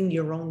writing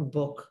your own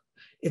book.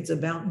 It's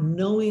about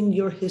knowing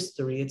your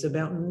history. It's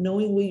about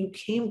knowing where you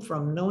came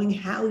from, knowing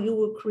how you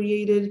were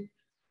created,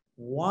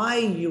 why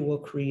you were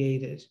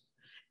created,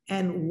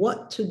 and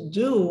what to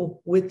do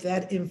with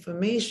that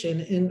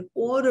information in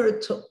order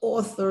to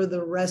author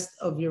the rest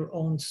of your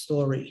own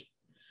story.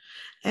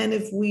 And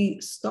if we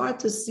start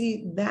to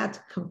see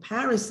that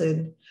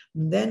comparison,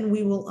 then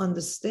we will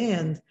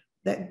understand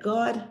that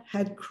God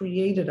had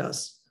created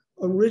us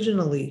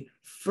originally,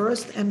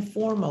 first and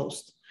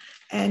foremost,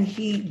 and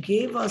he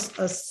gave us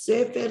a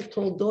Sefer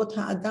Toldot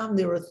HaAdam.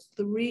 There are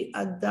 3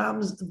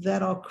 Adams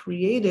that are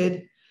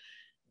created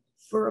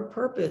for a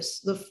purpose.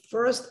 The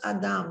first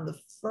Adam, the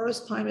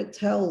first time it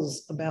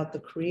tells about the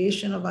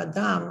creation of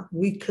Adam,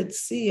 we could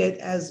see it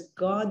as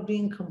God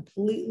being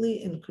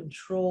completely in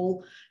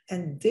control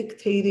and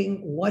dictating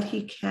what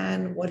he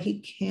can, what he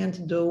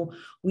can't do.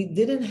 We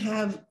didn't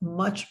have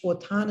much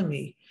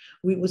autonomy.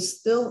 We were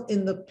still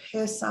in the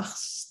Pesach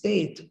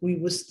state. We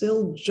were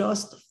still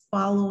just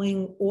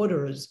following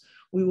orders.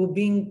 We were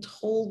being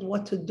told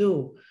what to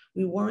do.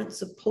 We weren't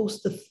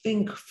supposed to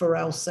think for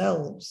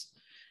ourselves.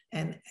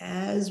 And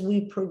as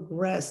we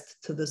progressed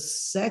to the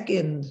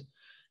second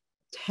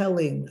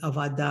telling of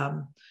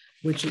Adam,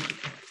 which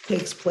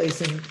takes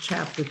place in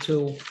chapter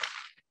 2,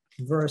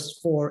 verse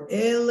 4,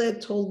 Ele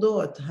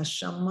toldot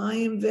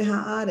hashamayim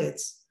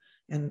v'haaretz.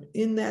 And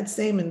in that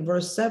same, in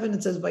verse 7,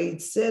 it says,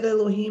 Vayitzer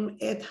Elohim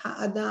et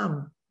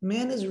ha'adam.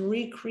 Man is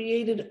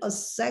recreated a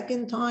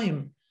second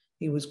time.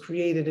 He was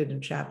created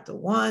in chapter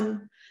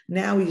 1.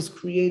 Now he's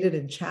created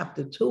in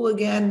chapter 2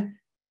 again.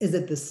 Is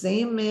it the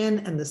same man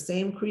and the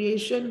same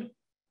creation?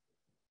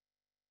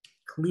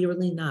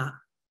 Clearly not.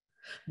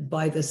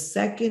 By the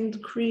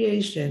second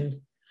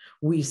creation,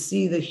 we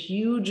see the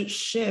huge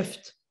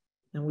shift,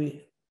 and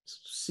we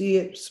see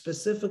it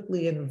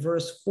specifically in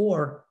verse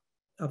 4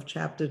 of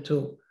chapter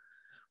 2,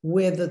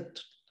 where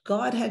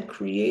God had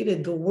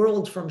created the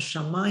world from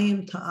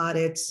Shamayim to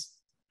Aretz,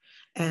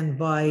 and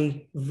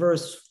by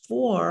verse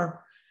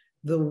 4,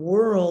 the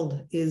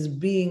world is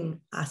being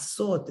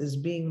asot, is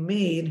being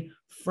made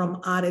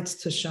from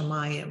Aretz to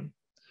Shamayim.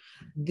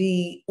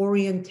 The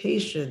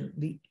orientation,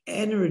 the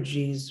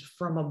energies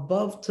from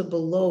above to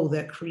below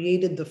that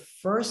created the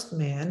first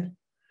man,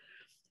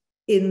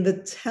 in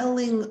the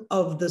telling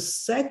of the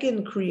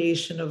second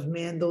creation of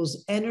man,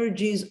 those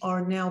energies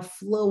are now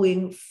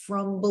flowing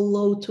from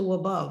below to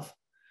above.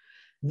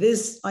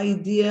 This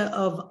idea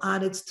of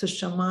Aretz to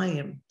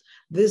Shamayim,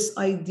 this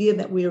idea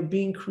that we are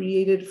being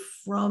created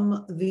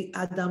from the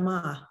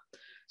Adamah.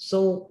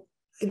 So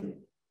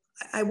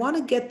I want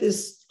to get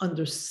this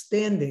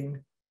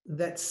understanding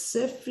that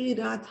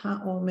Sefirat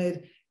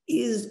HaOmed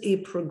is a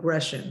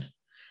progression.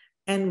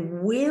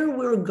 And where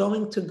we're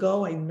going to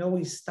go, I know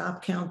we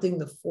stopped counting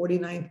the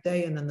 49th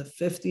day, and then the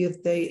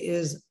 50th day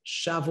is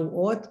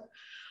Shavuot.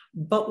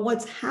 But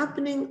what's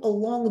happening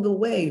along the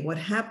way, what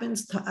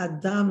happens to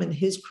Adam in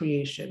his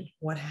creation,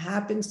 what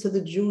happens to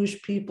the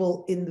Jewish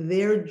people in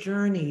their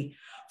journey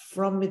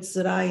from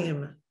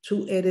Mitzrayim to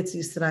Eretz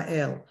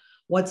Yisrael,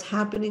 what's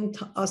happening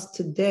to us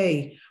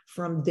today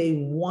from day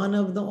 1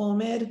 of the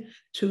Omed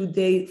to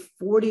day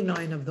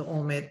 49 of the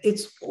Omed,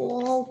 it's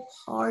all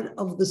part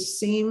of the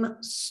same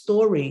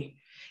story.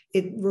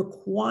 It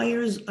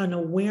requires an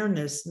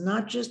awareness,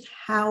 not just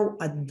how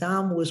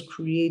Adam was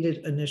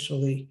created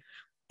initially,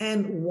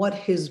 and what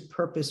his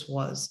purpose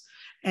was,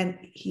 And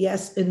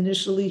yes,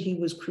 initially he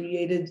was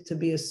created to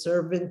be a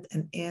servant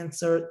and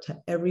answer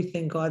to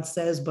everything God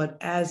says. But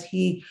as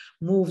he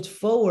moved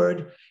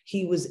forward,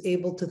 he was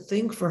able to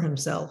think for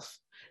himself.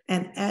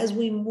 And as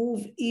we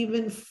move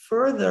even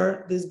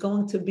further, there's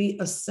going to be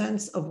a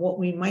sense of what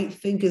we might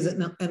think is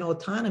an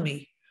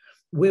autonomy,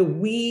 where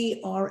we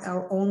are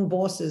our own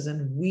bosses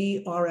and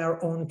we are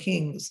our own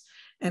kings.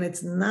 And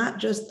it's not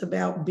just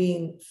about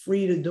being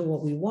free to do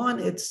what we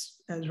want.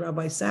 It's, as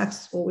Rabbi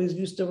Sachs always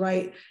used to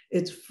write,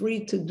 it's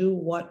free to do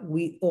what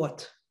we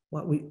ought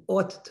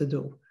to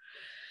do.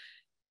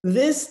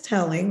 This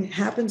telling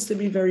happens to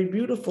be very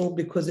beautiful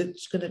because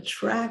it's going to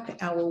track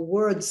our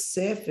word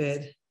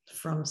sefed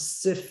from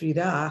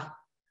sefirah.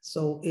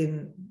 So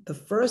in the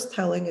first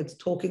telling, it's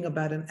talking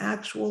about an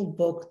actual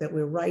book that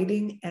we're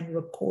writing and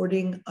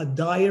recording, a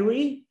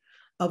diary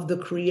of the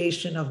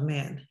creation of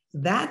man.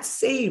 That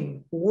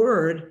same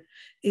word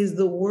is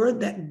the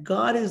word that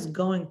God is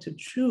going to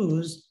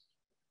choose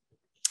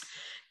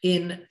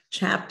in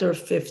chapter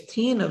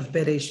 15 of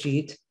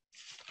Bereshit,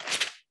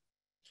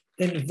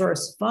 in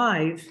verse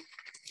 5.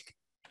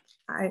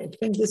 I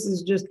think this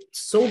is just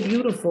so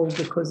beautiful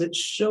because it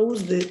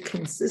shows the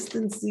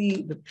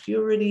consistency, the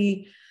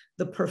purity,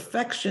 the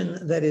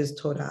perfection that is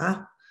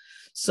Torah.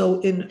 So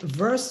in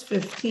verse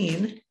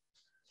 15,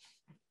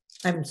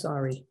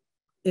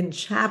 in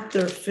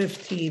chapter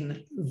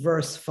 15,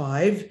 verse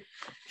 5,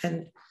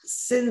 and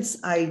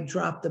since I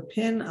dropped the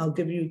pin, I'll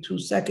give you 2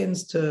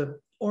 seconds to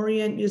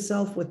orient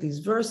yourself with these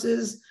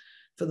verses.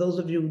 For those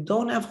of you who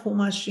don't have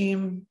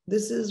Humashim,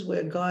 this is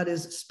where God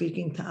is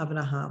speaking to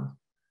Abraham.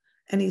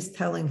 And he's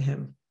telling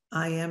him,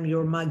 I am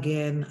your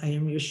magen, I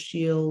am your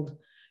shield.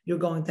 You're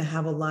going to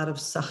have a lot of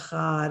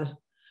sachar.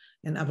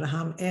 And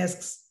Abraham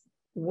asks,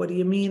 what do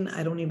you mean?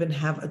 I don't even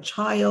have a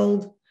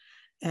child.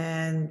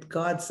 And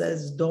God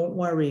says, don't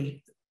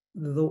worry.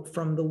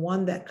 From the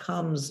one that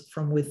comes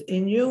from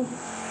within you,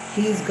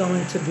 he's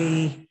going to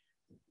be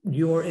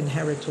your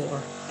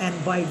inheritor.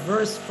 And by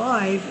verse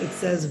 5, it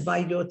says,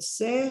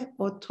 Vayotze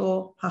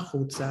oto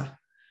hachutza.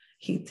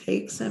 He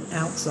takes him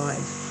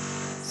outside.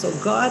 So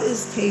God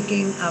is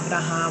taking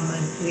Abraham,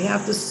 and we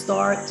have to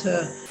start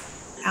to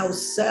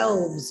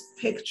ourselves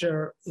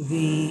picture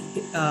the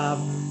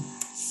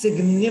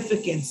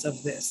significance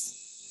of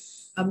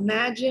this.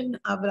 Imagine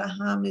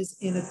Abraham is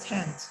in a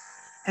tent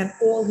and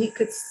all he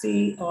could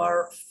see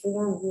are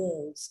 4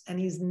 walls, and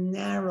he's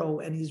narrow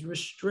and he's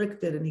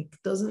restricted and he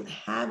doesn't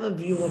have a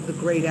view of the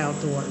great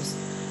outdoors.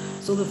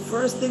 So the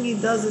first thing he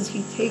does is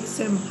he takes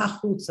him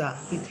hachutza,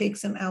 he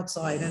takes him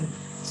outside. And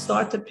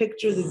start to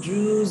picture the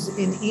Jews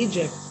in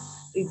Egypt.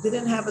 They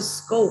didn't have a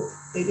scope,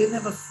 they didn't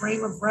have a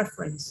frame of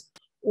reference.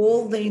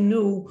 All they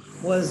knew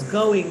was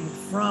going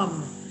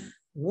from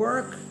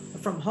work,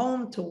 from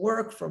home to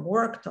work, from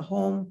work to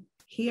home.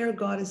 Here,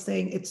 God is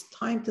saying it's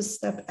time to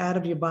step out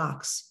of your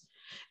box.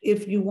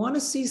 If you want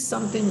to see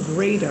something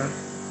greater,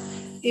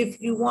 if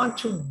you want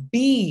to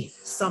be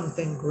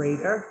something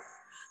greater,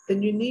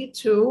 then you need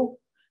to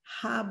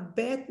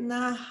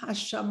habetna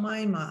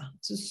hashamayma.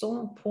 This is so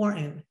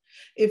important.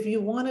 If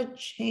you want to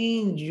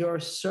change your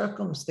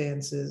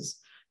circumstances,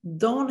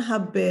 don't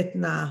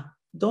habetna.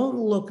 Don't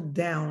look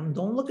down.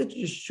 Don't look at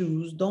your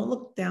shoes. Don't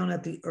look down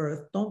at the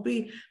earth. Don't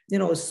be,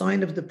 a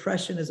sign of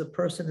depression as a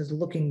person is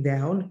looking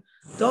down.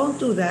 Don't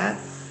do that.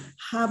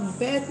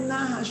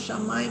 Habetna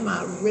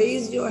hashamayma.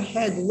 Raise your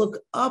head. Look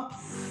up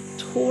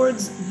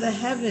towards the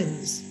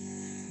heavens.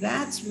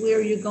 That's where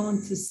you're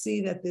going to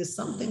see that there's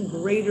something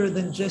greater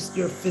than just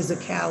your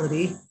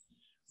physicality.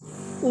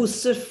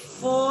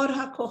 Usefor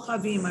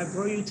hakochavim. I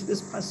brought you to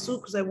this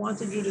pasuk because I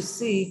wanted you to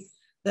see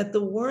that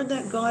the word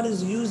that God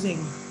is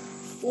using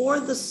for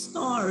the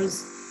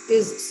stars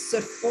is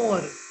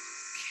sephor.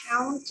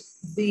 Count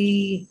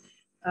the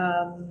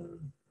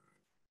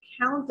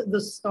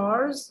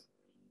stars.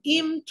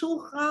 Im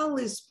tuchal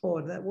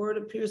lispor. That word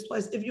appears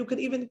twice. If you could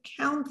even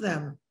count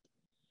them,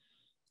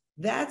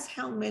 that's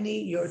how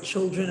many your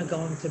children are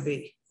going to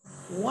be.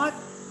 What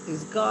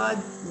is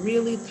God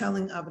really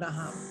telling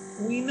Abraham?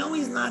 We know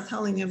he's not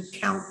telling him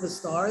count the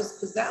stars,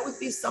 because that would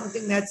be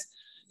something that's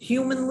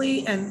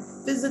humanly and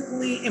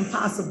physically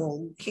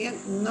impossible.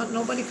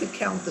 Nobody could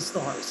count the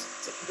stars.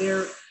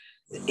 They're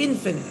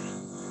infinite.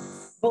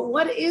 But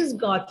what is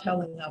God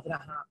telling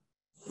Abraham?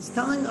 He's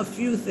telling a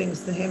few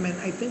things to him, and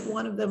I think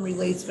one of them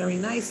relates very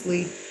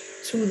nicely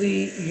to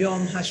the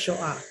Yom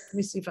HaShoah. Let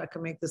me see if I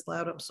can make this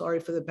loud. I'm sorry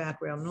for the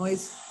background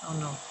noise. Oh,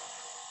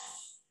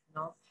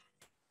 no. No.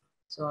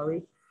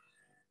 Sorry.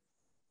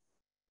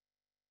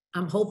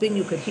 I'm hoping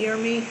you could hear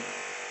me.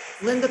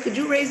 Linda, could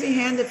you raise your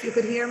hand if you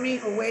could hear me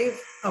or wave?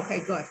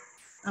 Okay, good.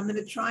 I'm going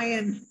to try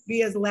and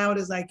be as loud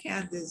as I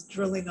can. There's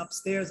drilling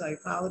upstairs. I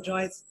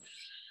apologize.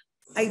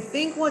 I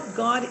think what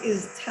God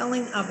is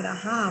telling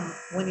Abraham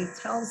when he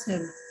tells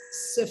him,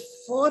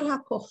 Sefor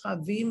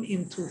HaKochavim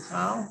im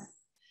tuchal,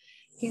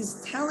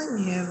 he's telling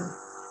him,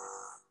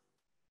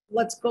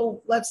 let's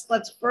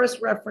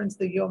first reference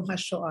the Yom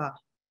HaShoah.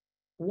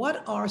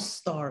 What are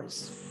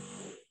stars?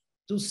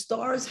 Do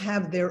stars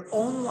have their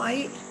own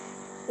light,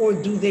 or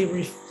do they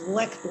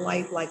reflect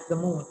light like the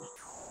moon?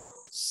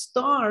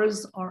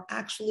 Stars are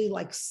actually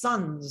like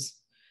suns.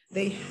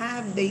 They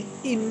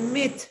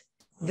emit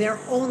their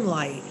own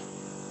light.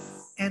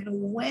 And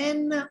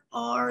when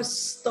are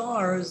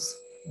stars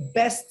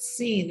best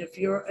seen? If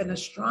you're an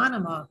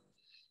astronomer,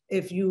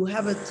 if you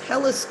have a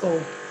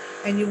telescope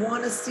and you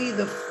want to see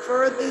the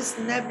furthest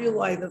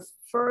nebulae, the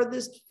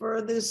furthest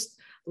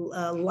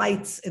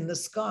lights in the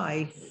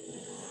sky,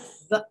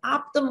 the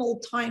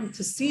optimal time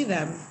to see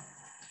them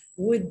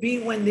would be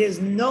when there's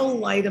no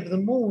light of the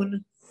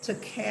moon to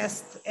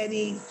cast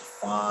any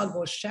fog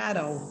or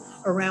shadow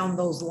around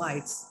those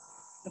lights.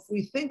 If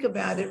we think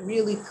about it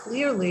really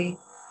clearly,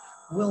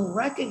 we'll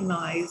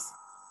recognize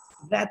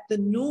that the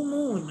new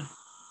moon,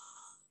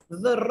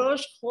 the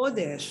Rosh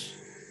Chodesh,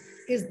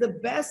 is the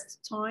best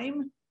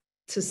time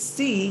to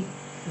see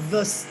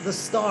the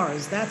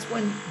stars. That's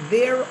when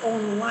their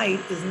own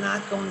light is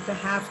not going to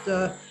have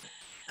to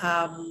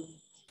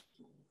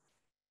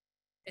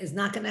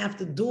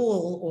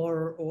duel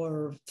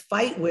or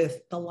fight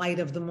with the light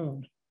of the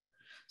moon.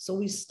 So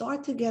we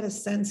start to get a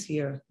sense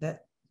here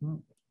that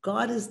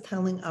God is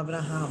telling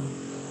Abraham,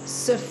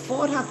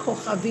 Sefor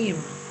HaKochavim,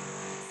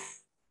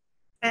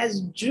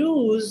 as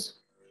Jews,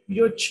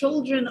 your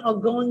children are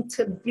going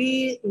to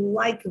be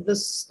like the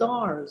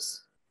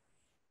stars.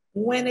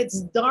 When it's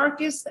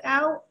darkest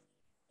out,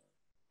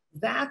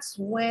 that's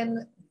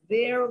when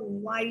their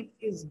light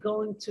is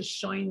going to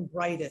shine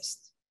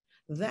brightest.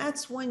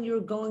 That's when you're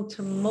going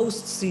to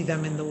most see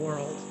them in the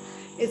world.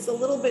 It's a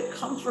little bit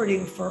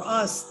comforting for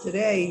us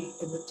today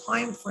in the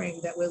time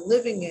frame that we're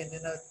living in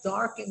a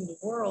darkened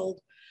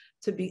world,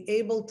 to be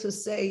able to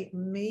say,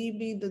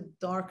 maybe the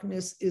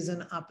darkness is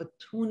an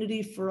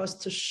opportunity for us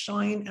to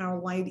shine our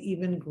light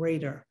even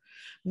greater.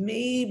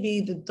 Maybe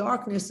the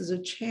darkness is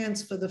a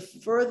chance for the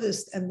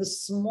furthest and the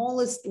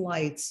smallest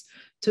lights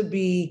to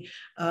be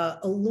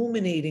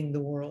illuminating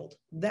the world.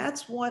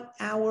 That's what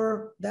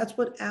our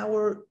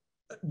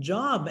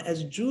job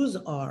as Jews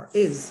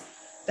is.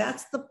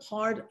 That's the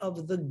part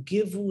of the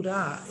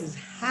givurah, is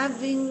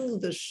having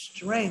the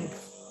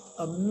strength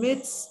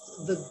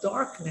amidst the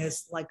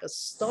darkness like a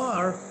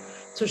star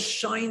to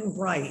shine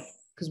bright,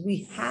 because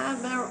we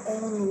have our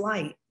own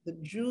light. The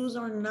Jews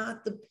are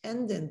not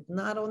dependent,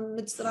 not on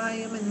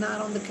Mitzrayim and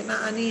not on the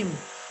Canaanim.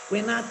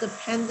 We're not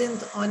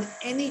dependent on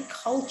any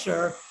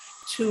culture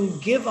to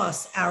give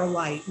us our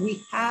light.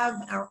 We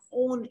have our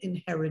own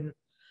inherent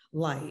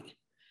light.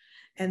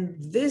 And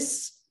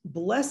this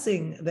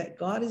blessing that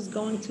God is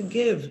going to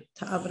give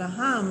to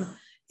Abraham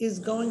is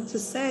going to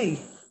say,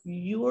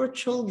 your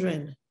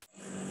children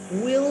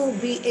will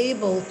be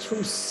able to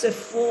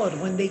sephod.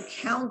 When they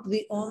count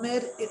the Omer,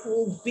 it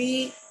will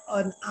be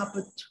an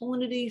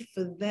opportunity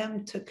for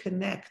them to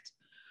connect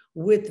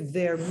with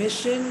their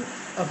mission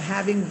of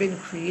having been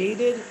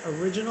created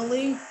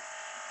originally,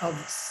 of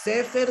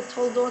Sefer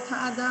Toldot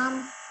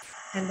HaAdam,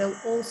 and they'll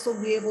also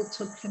be able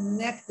to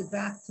connect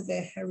back to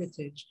their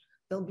heritage.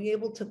 They'll be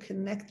able to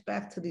connect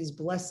back to these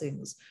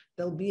blessings.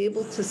 They'll be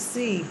able to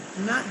see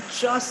not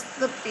just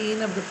the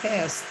pain of the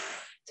past.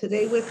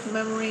 Today we're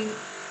commemorating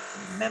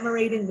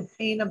the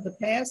pain of the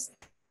past,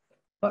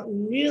 but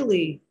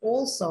really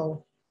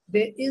also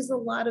there is a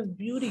lot of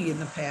beauty in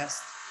the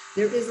past.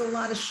 There is a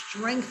lot of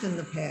strength in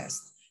the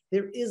past.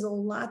 There is a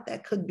lot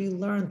that could be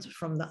learned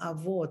from the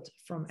Avot,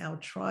 from our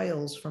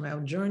trials, from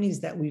our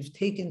journeys that we've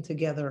taken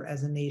together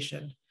as a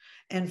nation.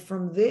 And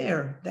from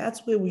there,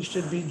 that's where we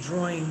should be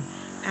drawing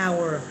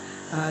our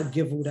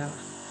Gevurah.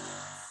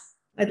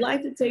 I'd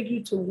like to take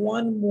you to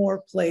one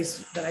more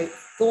place that I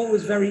thought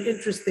was very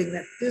interesting,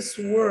 that this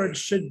word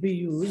should be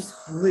used,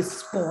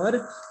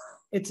 lispod.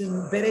 It's in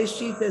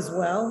Bereshit as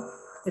well.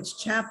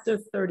 It's chapter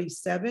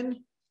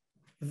 37,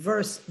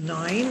 verse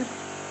 9.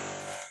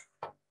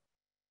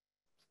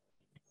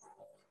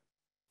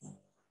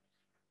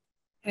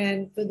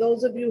 And for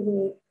those of you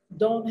who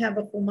don't have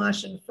a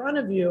Chumash in front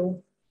of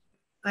you,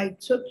 I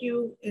took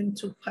you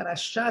into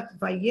Parashat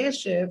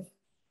Vayeshev,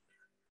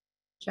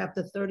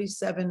 chapter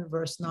 37,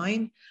 verse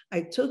 9.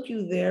 I took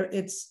you there.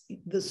 It's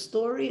the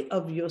story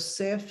of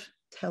Yosef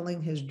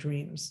telling his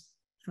dreams.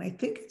 And I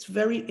think it's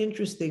very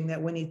interesting that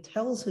when he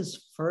tells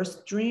his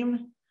first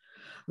dream,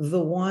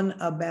 the one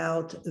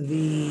about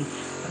the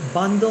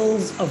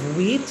bundles of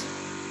wheat,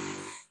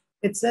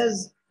 it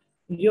says,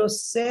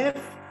 Yosef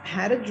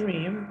had a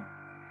dream,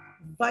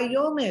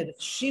 Vayomer,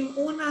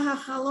 Shim'una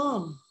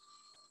hachalom.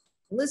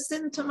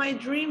 Listen to my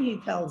dream, he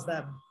tells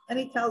them. And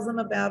he tells them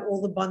about all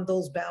the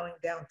bundles bowing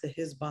down to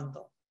his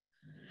bundle.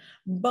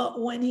 But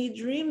when he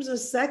dreams a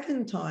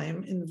second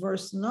time, in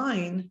verse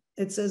 9,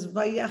 it says,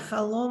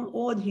 Vayachalom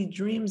od, he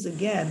dreams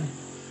again.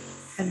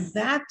 And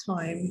that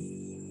time,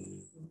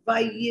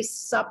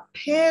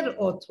 Vayisaper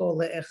oto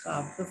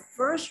le'echav. The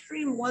first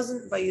dream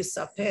wasn't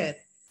Vayisaper.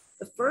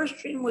 The first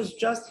dream was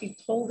just, he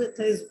told it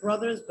to his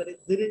brothers, but it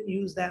didn't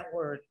use that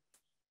word.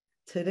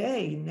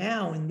 Today,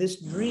 now in this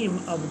dream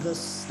of the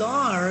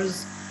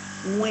stars,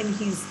 when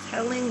he's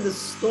telling the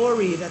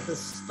story that the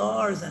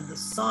stars and the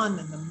sun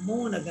and the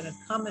moon are going to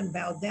come and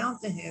bow down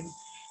to him,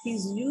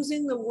 he's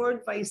using the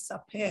word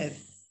Vaisaper.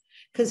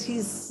 because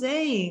he's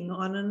saying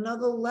on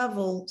another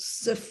level,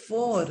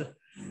 Sephor,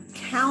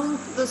 count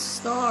the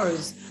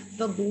stars,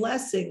 the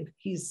blessing.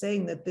 He's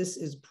saying that this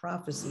is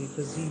prophecy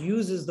because he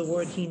uses the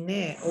word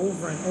Hine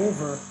over and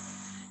over.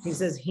 He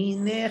says,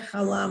 Hine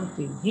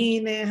chalamti,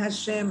 Hine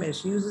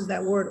hashemesh. He uses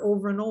that word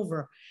over and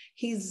over.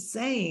 He's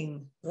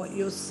saying what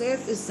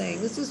Yosef is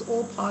saying. This is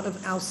all part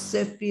of our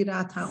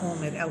Sefirat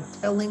HaOmed, our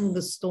telling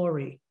the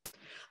story.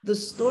 The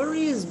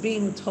story is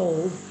being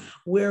told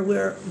where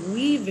we're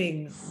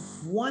weaving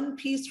one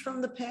piece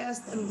from the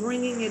past and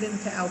bringing it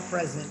into our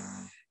present,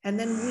 and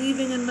then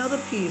weaving another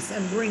piece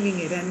and bringing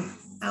it. And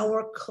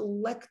our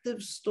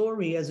collective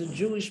story as a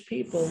Jewish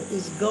people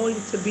is going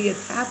to be a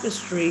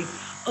tapestry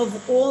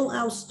of all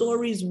our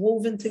stories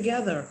woven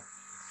together.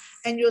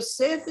 And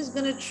Yosef is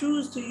going to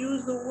choose to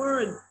use the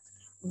word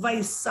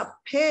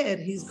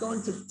Vaisaper. He's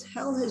going to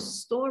tell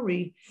his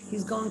story.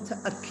 He's going to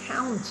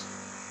account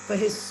for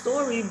his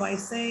story by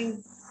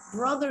saying,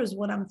 brothers,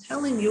 what I'm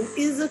telling you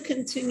is a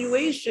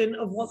continuation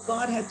of what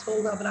God had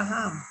told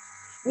Abraham,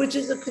 which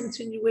is a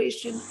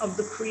continuation of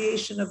the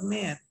creation of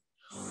man.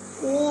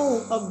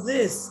 All of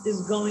this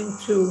is going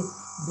to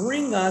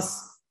bring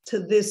us to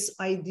this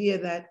idea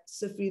that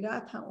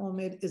Sefirat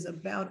HaOmed is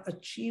about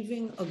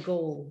achieving a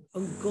goal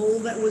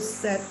that was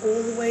set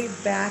all the way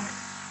back.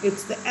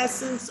 It's the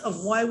essence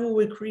of why we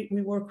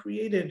were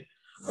created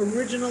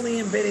originally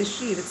in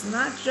Bereshit. It's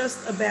not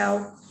just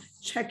about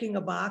checking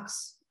a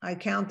box. I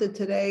counted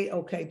today.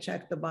 Okay,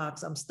 check the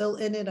box. I'm still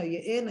in it. Are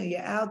you in? Are you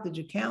out? Did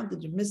you count?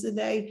 Did you miss a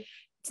day?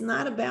 It's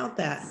not about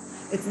that.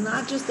 It's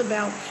not just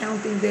about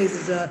counting days.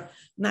 There's a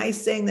nice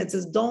saying that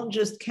says, don't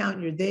just count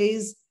your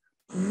days,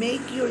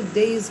 make your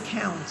days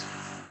count.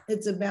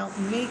 It's about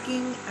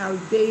making our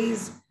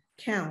days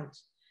count.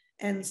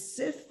 And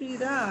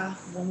Sefirah,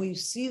 when we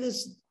see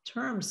this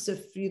term,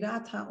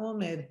 Sefirat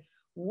HaOmed,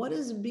 what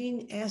is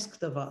being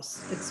asked of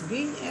us? It's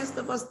being asked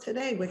of us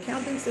today. We're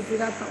counting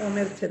Sefirat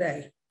HaOmed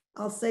today.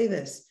 I'll say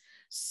this.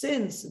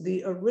 Since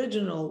the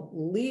original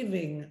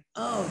leaving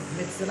of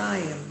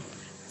Mitzrayim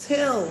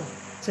till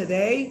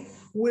today,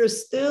 we're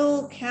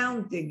still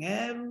counting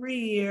every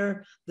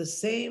year the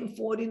same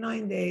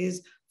 49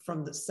 days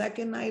from the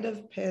second night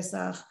of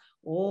Pesach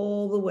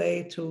all the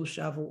way to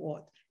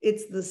Shavuot.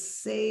 It's the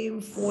same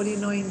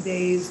 49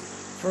 days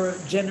for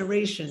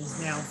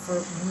generations now,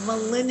 for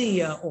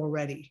millennia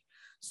already.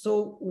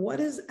 So what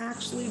is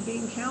actually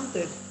being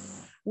counted?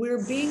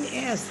 We're being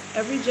asked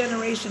every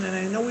generation, and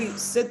I know we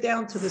sit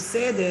down to the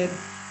Seder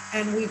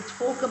and we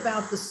talk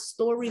about the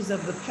stories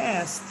of the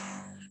past,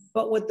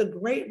 but what the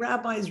great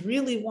rabbis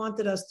really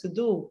wanted us to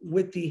do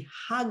with the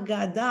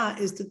Haggadah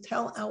is to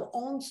tell our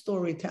own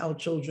story to our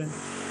children.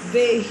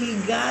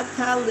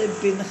 Vehigata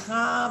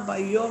lebincha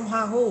bayom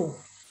hahu.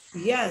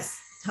 Yes,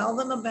 tell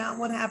them about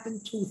what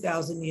happened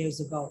 2,000 years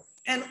ago,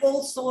 and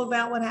also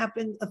about what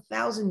happened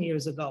 1,000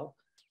 years ago.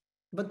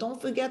 But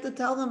don't forget to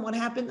tell them what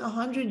happened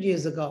 100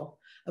 years ago,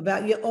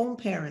 about your own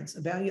parents,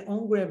 about your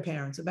own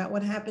grandparents, about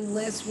what happened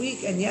last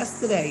week and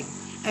yesterday,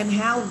 and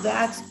how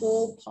that's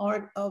all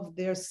part of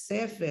their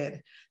sefer.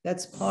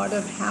 That's part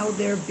of how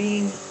they're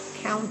being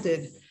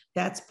counted.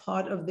 That's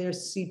part of their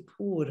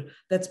sipur.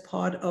 That's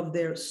part of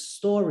their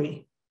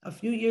story. A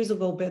few years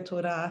ago, Bet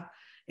Torah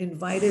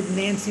invited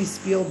Nancy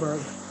Spielberg.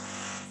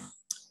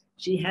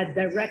 She had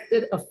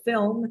directed a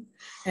film,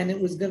 and it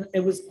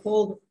was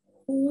called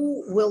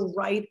Who Will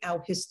Write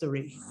Our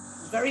History?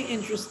 Very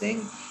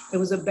interesting. It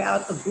was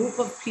about a group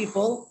of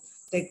people.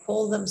 They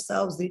called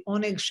themselves the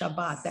Oneg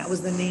Shabbat. That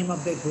was the name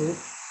of their group.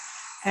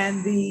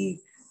 And the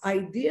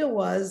idea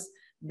was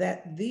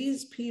that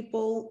these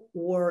people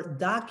were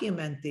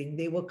documenting,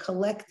 they were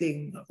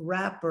collecting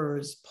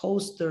wrappers,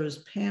 posters,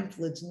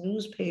 pamphlets,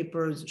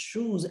 newspapers,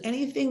 shoes,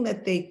 anything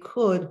that they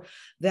could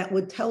that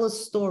would tell a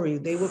story.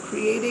 They were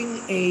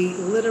creating a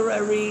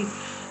literary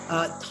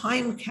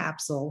time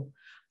capsule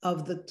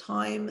of the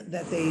time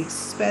that they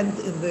spent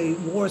in the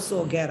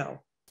Warsaw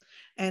Ghetto.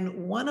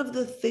 And one of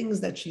the things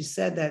that she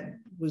said that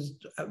was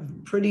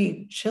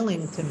pretty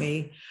chilling to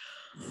me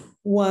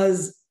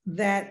was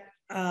that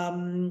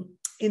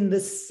in the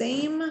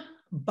same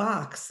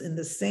box, in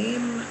the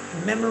same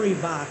memory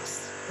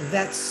box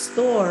that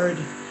stored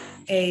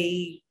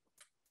a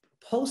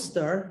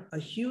poster, a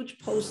huge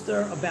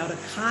poster about a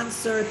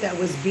concert that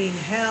was being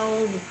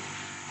held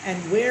and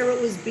where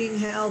it was being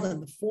held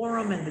and the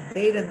forum and the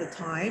date and the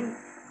time,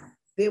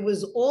 there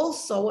was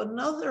also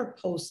another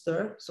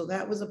poster. So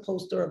that was a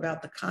poster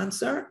about the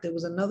concert. There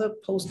was another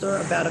poster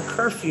about a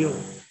curfew,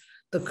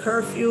 the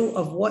curfew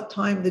of what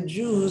time the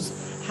Jews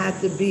had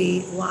to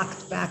be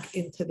locked back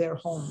into their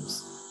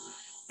homes.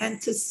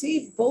 And to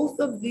see both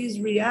of these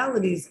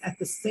realities at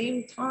the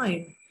same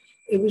time,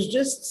 it was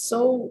just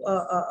so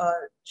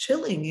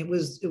chilling. It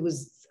was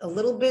a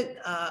little bit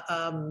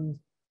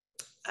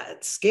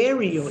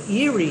scary or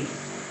eerie.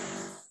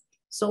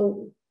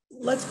 So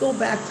let's go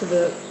back to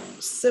the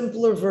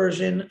simpler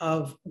version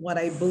of what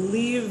I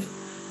believe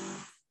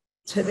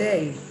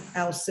today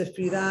our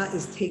Sefirah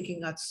is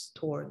taking us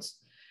towards.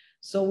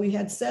 So we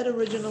had said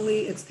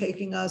originally it's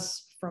taking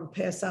us from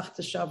Pesach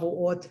to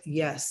Shavuot?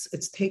 Yes.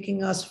 It's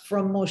taking us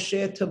from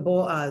Moshe to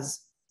Boaz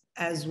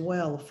as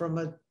well, from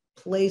a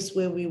place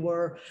where we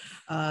were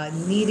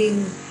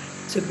needing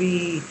to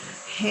be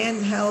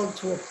handheld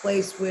to a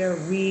place where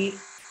we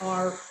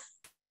are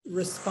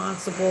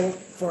responsible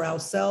for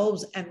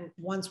ourselves. And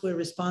once we're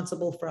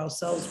responsible for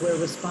ourselves, we're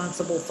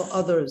responsible for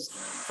others,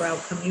 for our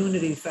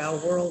community, for our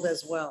world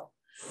as well.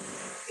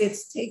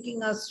 It's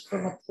taking us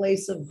from a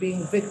place of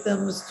being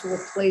victims to a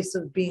place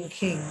of being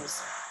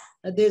kings.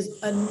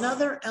 There's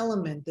another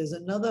element, there's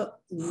another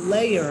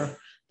layer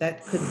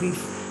that could be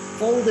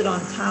folded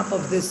on top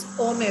of this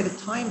Omer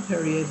time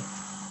period.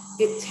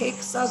 It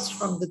takes us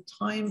from the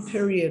time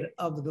period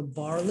of the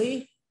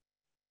barley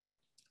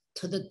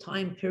to the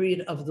time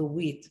period of the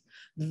wheat.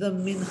 The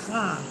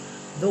mincha,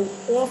 the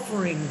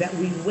offering that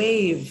we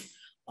wave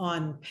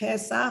on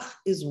Pesach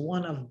is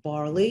one of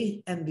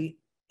barley, and the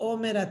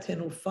Omer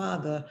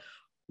HaTenufa, the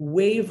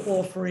wave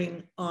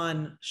offering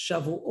on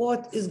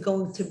Shavuot, is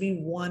going to be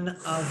one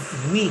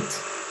of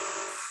wheat.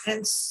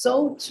 And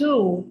so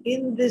too,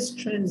 in this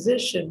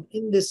transition,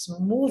 in this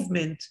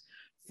movement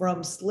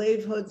from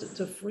slavehood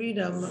to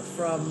freedom,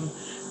 from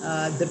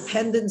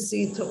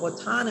dependency to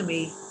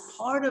autonomy,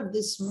 part of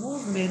this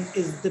movement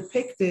is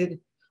depicted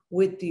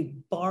with the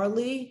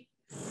barley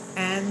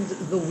and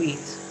the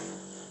wheat.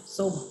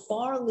 So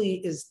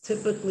barley is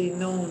typically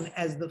known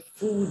as the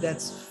food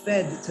that's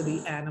fed to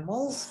the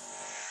animals.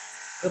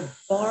 The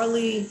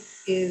barley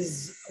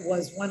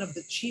was one of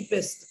the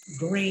cheapest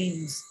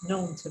grains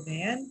known to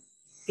man.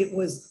 It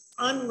was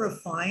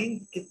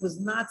unrefined. It was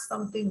not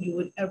something you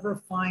would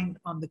ever find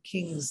on the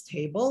king's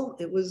table.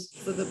 It was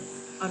for the,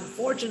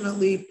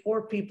 unfortunately,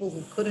 poor people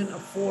who couldn't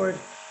afford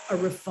a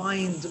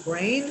refined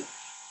grain,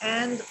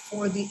 and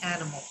for the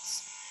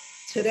animals.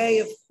 Today,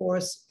 of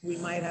course, we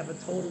might have a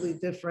totally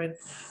different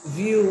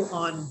view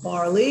on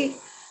barley.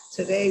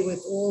 Today,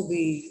 with all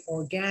the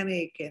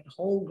organic and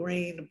whole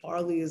grain,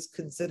 barley is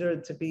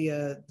considered to be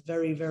a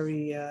very,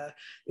 very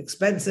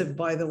expensive,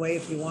 by the way.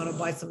 If you want to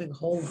buy something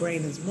whole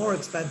grain, it's more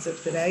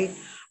expensive today.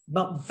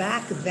 But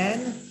back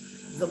then,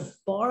 the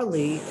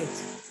barley,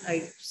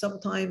 I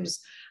sometimes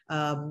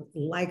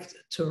liked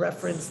to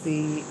reference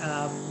the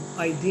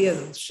idea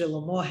that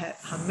Shlomo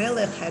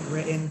HaMelech had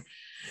written.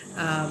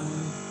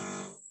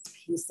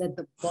 He said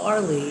the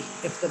barley,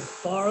 if the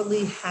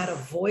barley had a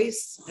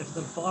voice, if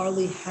the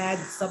barley had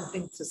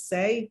something to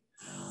say,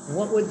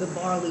 what would the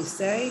barley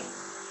say?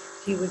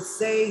 He would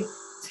say,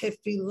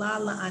 Tefillah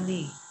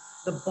la'ani.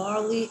 The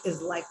barley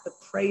is like the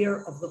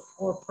prayer of the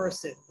poor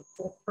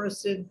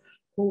person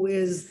who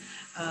is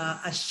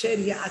asher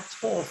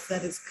ya'atof,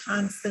 that is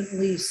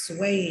constantly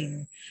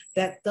swaying,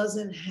 that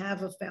doesn't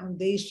have a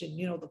foundation.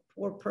 You know, the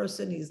poor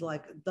person, he's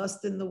like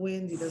dust in the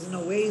wind. He doesn't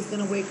know where he's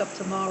going to wake up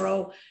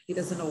tomorrow. He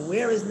doesn't know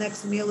where his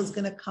next meal is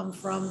going to come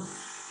from.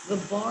 The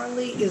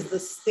barley is the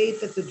state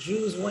that the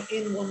Jews were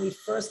in when we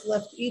first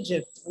left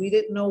Egypt. We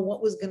didn't know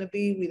what was going to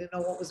be. We didn't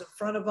know what was in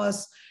front of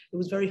us. It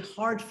was very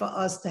hard for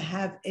us to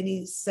have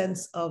any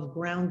sense of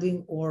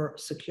grounding or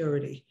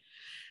security.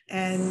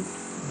 And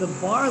the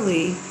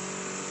barley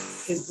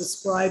is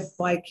described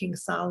by King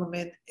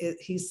Solomon.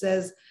 He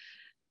says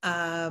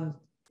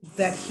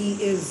that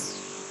he is,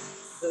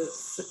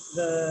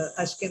 the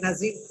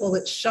Ashkenazim call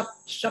it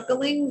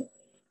shuckling.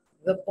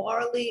 The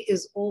barley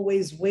is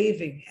always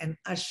waving. And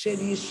asher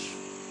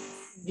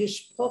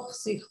yishpoch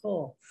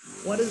sicho.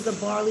 What does the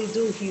barley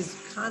do? He's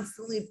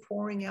constantly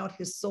pouring out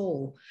his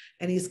soul.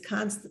 And he's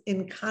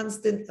in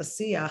constant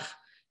asiyach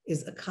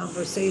is a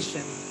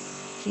conversation.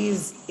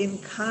 He's in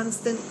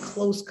constant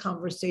close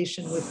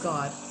conversation with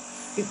God,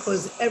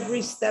 because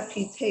every step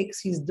he takes,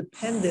 he's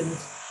dependent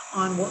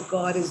on what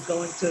God is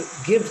going to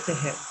give to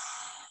him.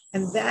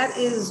 And that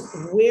is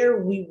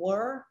where we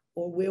were,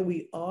 or where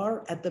we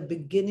are at the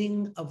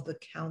beginning of the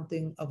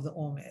counting of the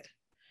Omer.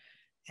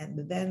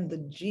 And then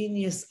the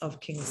genius of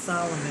King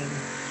Solomon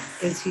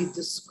is he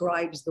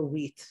describes the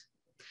wheat.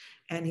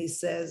 And he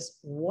says,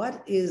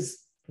 what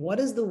is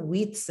the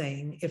wheat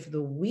saying? If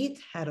the wheat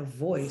had a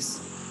voice,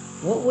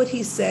 what would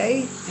he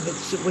say? And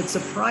it would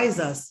surprise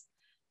us.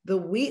 The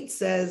wheat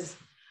says,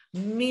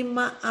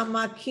 Mima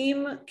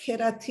amakim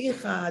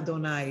keraticha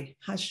Adonai.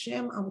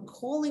 Hashem, I'm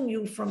calling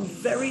you from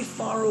very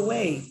far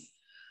away.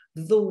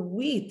 The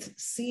wheat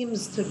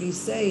seems to be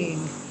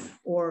saying,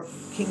 or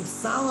King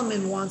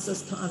Solomon wants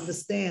us to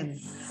understand,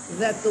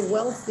 that the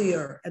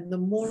wealthier and the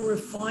more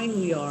refined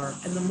we are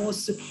and the more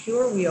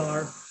secure we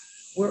are,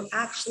 we're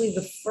actually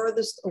the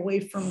furthest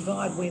away from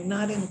God. We're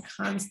not in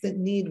constant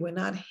need. We're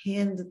not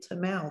hand to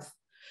mouth.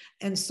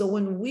 And so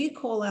when we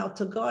call out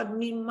to God,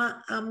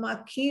 Mima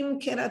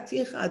amakim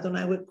keraticha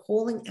Adonai, we're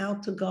calling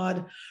out to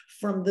God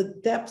from the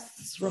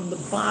depths, from the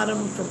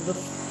bottom, from the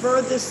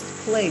furthest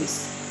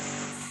place.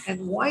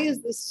 And why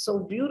is this so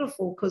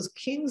beautiful? Because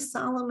King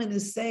Solomon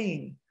is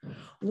saying,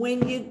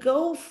 when you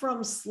go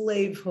from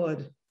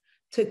slavehood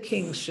to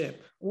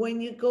kingship,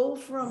 when you go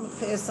from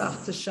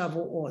Pesach to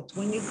Shavuot,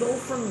 when you go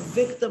from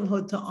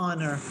victimhood to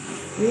honor,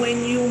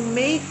 when you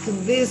make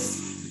this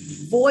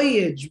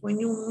voyage, when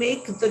you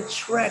make the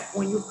trek,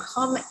 when you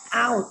come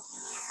out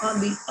on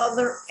the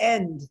other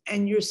end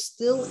and you're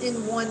still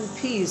in one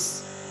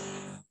piece,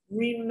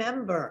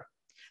 remember,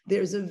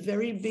 there's a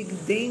very big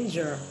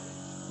danger,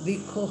 the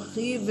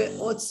kochi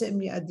ve'otze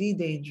mi'adi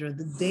danger,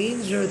 the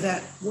danger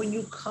that when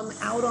you come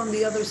out on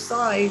the other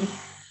side,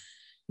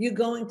 you're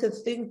going to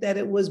think that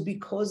it was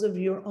because of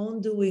your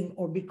own doing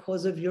or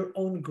because of your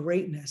own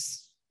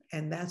greatness.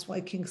 And that's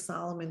why King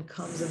Solomon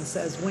comes and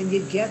says, when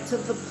you get to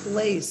the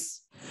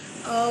place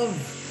of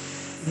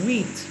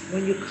wheat,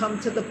 when you come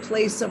to the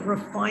place of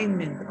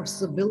refinement, of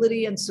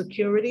stability and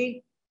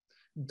security,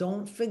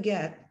 don't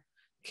forget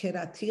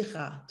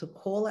keraticha, to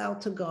call out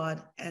to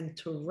God and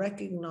to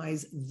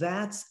recognize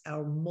that's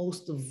our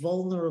most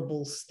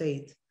vulnerable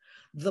state.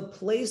 The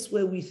place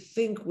where we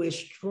think we're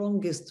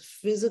strongest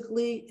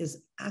physically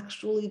is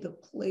actually the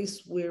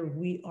place where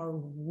we are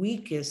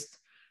weakest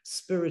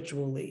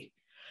spiritually.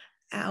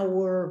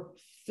 Our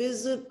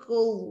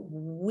physical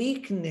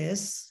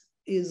weakness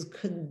is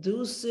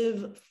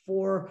conducive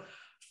for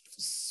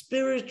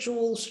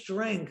spiritual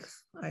strength.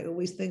 I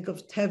always think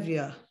of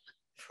Tevye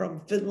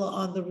from Fiddler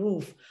on the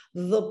Roof.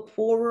 The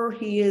poorer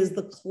he is,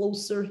 the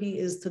closer he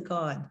is to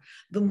God.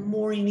 The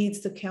more he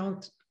needs to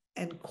count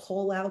and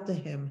call out to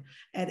him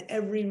at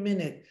every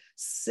minute.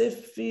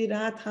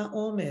 Sefirat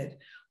HaOmer.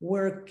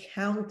 We're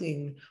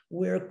counting,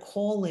 we're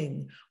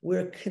calling,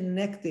 we're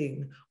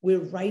connecting,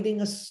 we're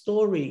writing a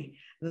story.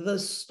 The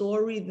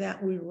story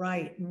that we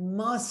write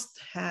must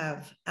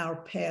have our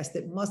past.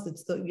 It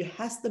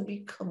has to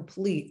be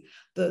complete.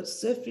 The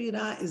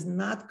Sefirah is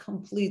not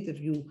complete. If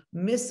you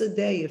miss a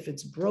day, if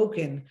it's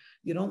broken,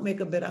 you don't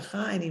make a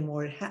beracha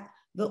anymore.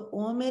 The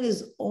Omer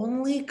is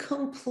only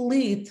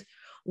complete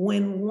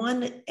when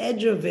one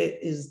edge of it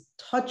is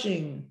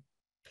touching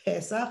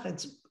Pesach.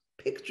 It's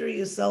picture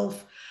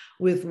yourself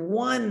with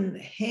one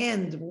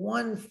hand,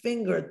 one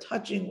finger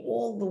touching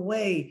all the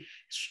way,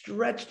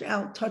 stretched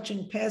out,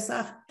 touching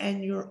Pesach,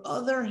 and your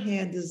other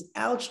hand is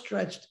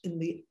outstretched in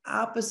the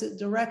opposite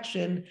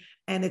direction,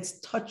 and it's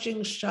touching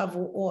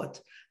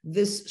Shavuot.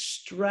 This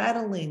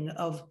straddling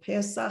of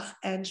Pesach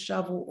and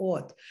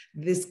Shavuot,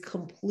 this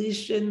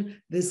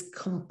completion, this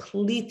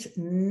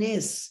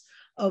completeness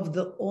of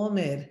the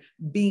Omer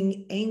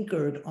being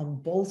anchored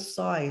on both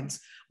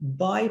sides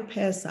by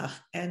Pesach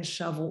and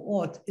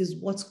Shavuot is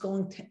what's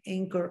going to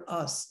anchor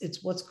us.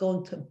 It's what's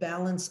going to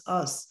balance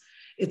us.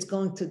 It's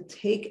going to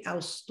take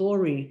our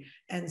story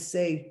and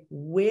say,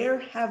 where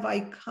have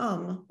I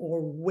come,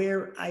 or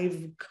where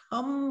I've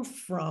come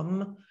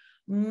from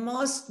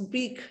must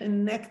be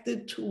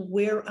connected to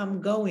where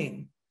I'm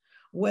going.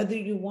 Whether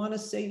you want to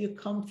say you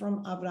come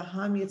from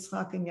Abraham,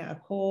 Yitzchak, and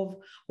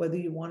Yaakov, whether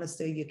you want to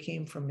say you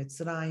came from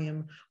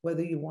Mitzrayim,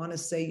 whether you want to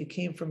say you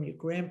came from your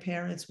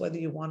grandparents, whether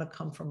you want to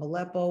come from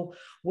Aleppo,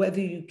 whether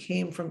you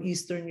came from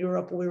Eastern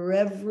Europe,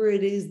 wherever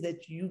it is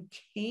that you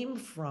came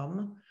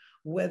from,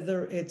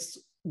 whether it's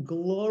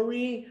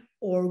glory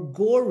or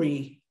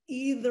gory,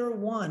 either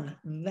one,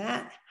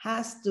 that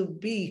has to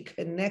be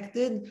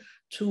connected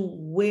to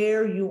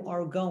where you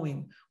are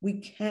going. We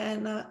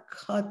cannot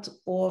cut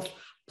off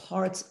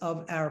parts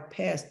of our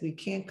past. We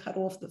can't cut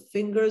off the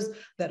fingers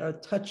that are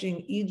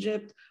touching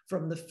Egypt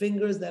from the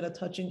fingers that are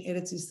touching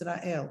Eretz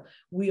Israel.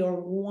 We are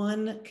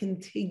one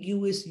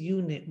contiguous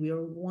unit. We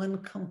are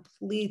one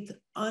complete,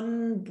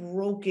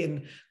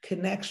 unbroken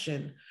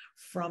connection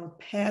from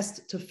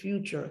past to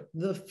future.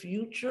 The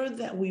future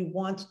that we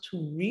want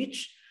to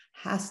reach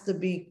has to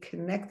be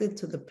connected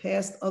to the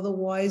past.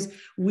 Otherwise,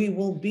 we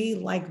will be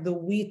like the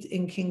wheat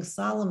in King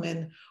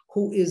Solomon,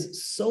 who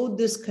is so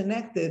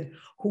disconnected,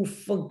 who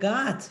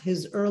forgot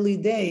his early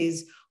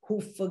days,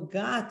 who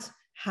forgot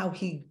how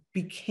he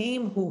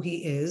became who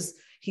he is.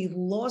 He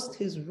lost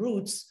his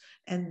roots,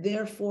 and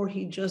therefore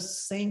he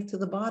just sank to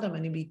the bottom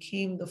and he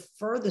became the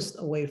furthest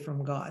away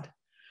from God.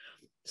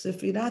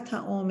 Sefirat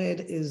HaOmer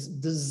is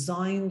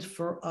designed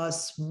for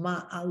us,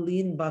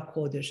 ma'alin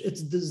ba'kodesh.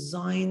 It's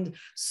designed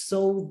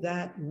so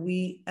that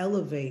we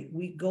elevate.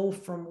 We go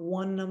from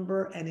one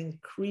number and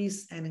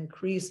increase,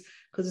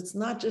 because it's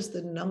not just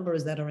the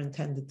numbers that are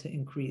intended to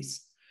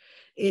increase.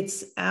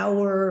 It's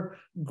our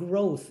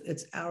growth.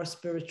 It's our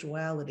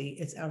spirituality.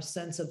 It's our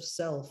sense of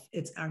self.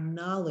 It's our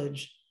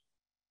knowledge.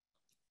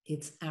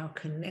 It's our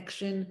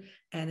connection,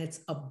 and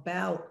it's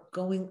about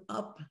going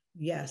up.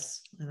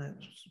 Yes, and I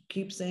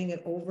keep saying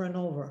it over and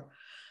over.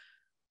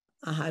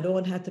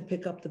 Ahare had to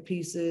pick up the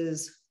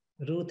pieces.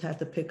 Ruth had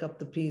to pick up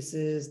the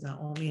pieces.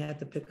 Naomi had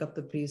to pick up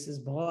the pieces.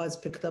 Boaz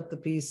picked up the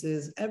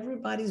pieces.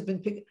 Everybody's been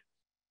picking.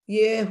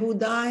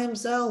 Yehuda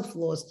himself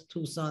lost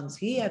 2 sons.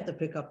 He had to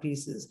pick up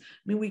pieces. I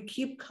mean, we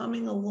keep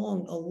coming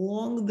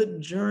along the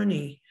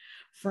journey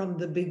from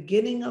the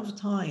beginning of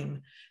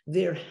time.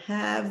 There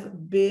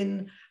have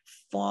been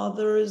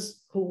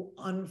fathers who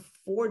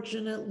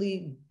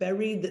unfortunately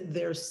buried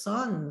their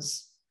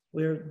sons.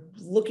 We're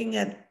looking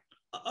at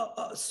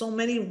so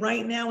many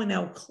right now in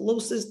our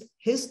closest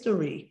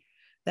history.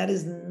 That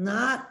is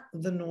not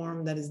the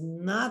norm. That is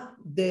not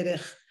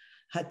derech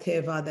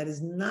hateva. That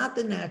is not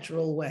the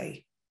natural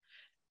way.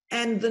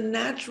 And the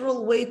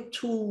natural way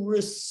to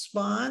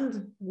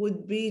respond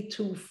would be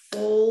to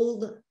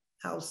fold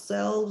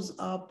ourselves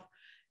up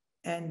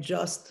and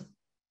just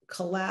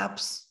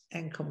collapse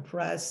and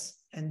compress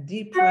and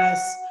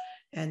depress,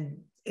 and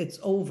it's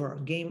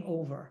over, game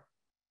over.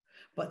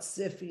 But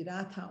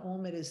Sefirat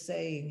HaOmer is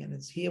saying, and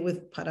it's here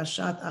with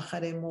Parashat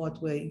Ahare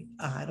Mot, where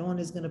Aharon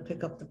is going to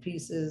pick up the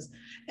pieces,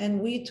 and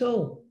we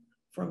too,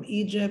 from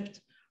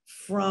Egypt,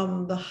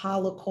 from the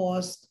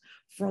Holocaust,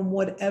 from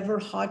whatever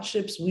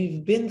hardships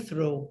we've been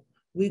through,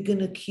 we're going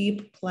to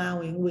keep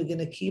plowing, we're going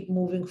to keep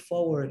moving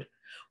forward.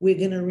 We're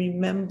going to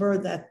remember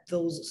that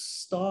those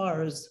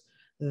stars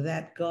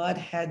that God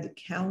had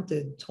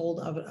counted,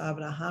 told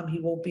Abraham he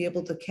won't be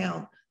able to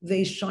count,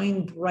 they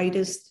shine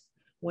brightest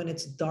when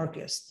it's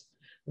darkest.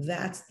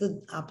 That's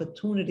the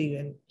opportunity,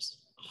 and it's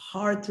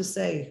hard to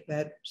say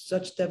that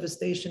such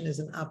devastation is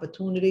an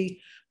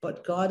opportunity,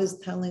 but God is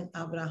telling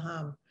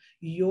Abraham,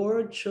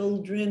 your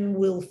children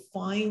will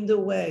find a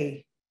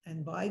way.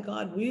 And by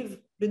God, we've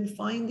been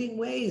finding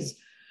ways.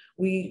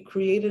 We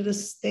created a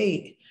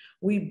state.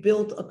 We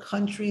built a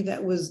country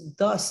that was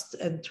dust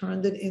and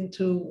turned it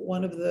into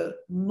one of the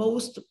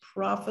most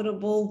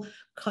profitable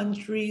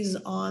countries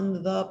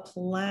on the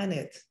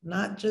planet,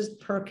 not just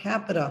per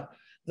capita,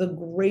 the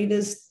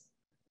greatest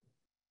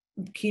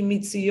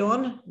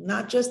Kimitzion,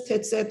 not just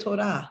Tetzeh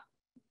Torah.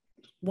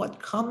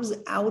 What comes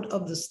out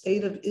of the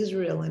state of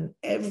Israel in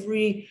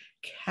every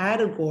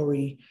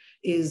category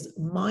is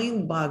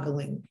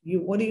mind-boggling.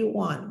 What do you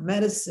want?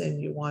 Medicine,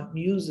 you want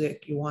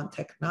music, you want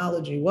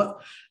technology.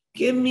 What?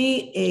 Give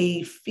me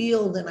a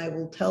field and I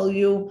will tell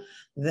you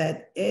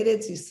that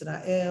Eretz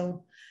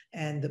Israel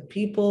and the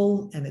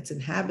people and its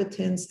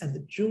inhabitants and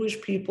the Jewish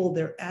people,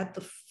 they're at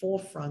the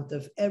forefront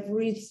of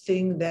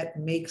everything that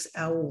makes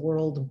our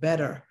world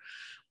better.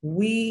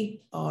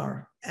 We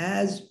are,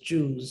 as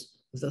Jews,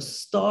 the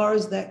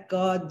stars that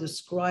God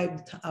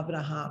described to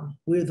Abraham.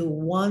 We're the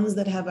ones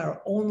that have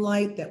our own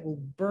light that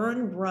will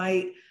burn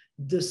bright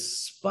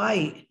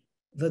despite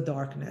the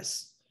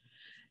darkness.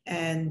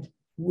 And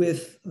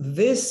with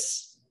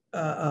this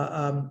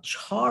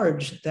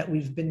charge that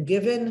we've been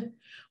given,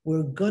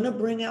 we're going to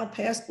bring our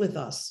past with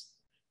us.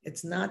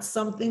 It's not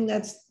something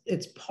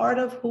it's part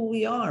of who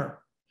we are.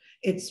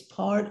 It's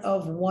part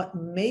of what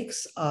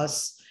makes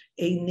us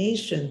a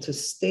nation, to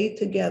stay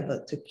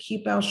together, to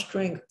keep our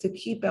strength, to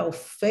keep our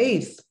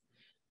faith.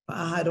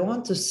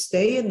 Aharon to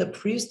stay in the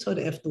priesthood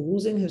after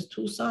losing his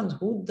two sons.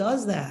 Who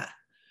does that?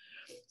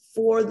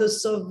 For the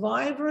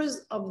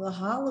survivors of the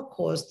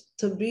Holocaust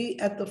to be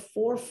at the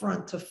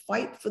forefront, to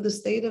fight for the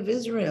state of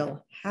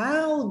Israel.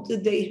 How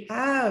did they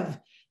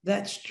have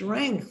that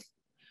strength?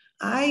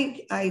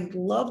 I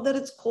love that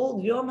it's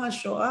called Yom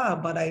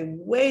HaShoah, but I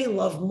way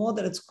love more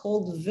that it's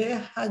called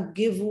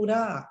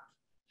Vehagivurah.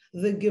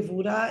 The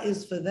Gevurah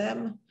is for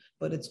them,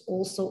 but it's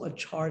also a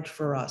charge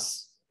for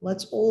us.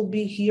 Let's all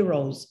be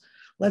heroes.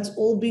 Let's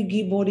all be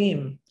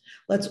Giborim.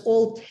 Let's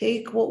all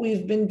take what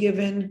we've been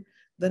given,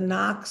 the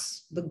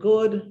knocks, the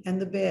good and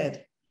the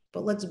bad,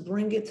 but let's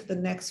bring it to the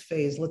next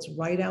phase. Let's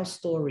write our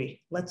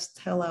story. Let's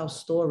tell our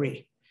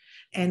story.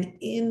 And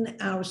in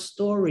our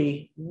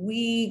story,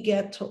 we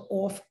get to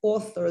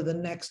author the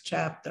next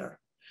chapter.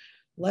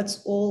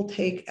 Let's all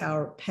take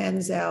our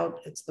pens out.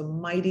 It's the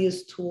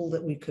mightiest tool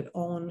that we could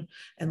own.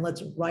 And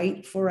let's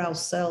write for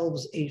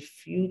ourselves a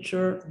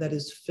future that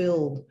is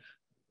filled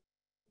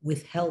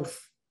with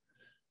health,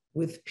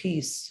 with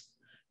peace,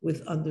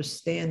 with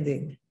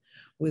understanding,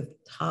 with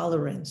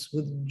tolerance,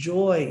 with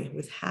joy,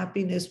 with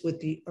happiness,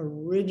 with the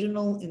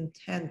original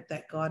intent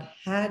that God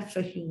had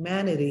for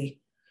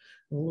humanity.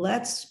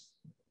 Let's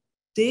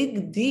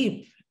dig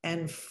deep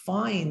and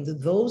find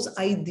those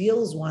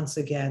ideals once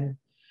again.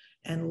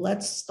 And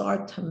let's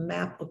start to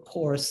map a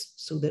course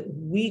so that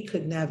we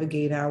could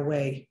navigate our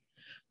way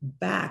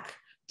back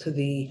to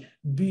the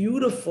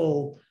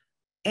beautiful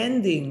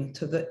ending,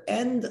 to the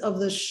end of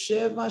the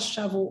Sheva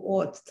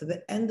Shavuot, to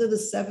the end of the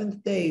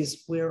 7th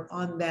days, where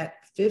on that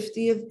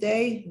 50th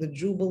day, the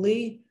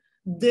Jubilee,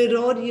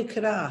 Derod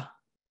Yikra,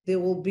 there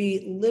will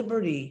be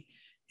liberty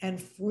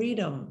and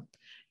freedom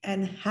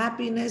and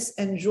happiness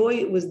and joy.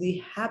 It was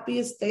the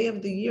happiest day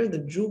of the year, the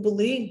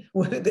Jubilee.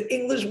 The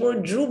English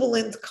word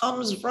jubilant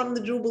comes from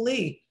the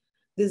Jubilee.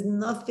 There's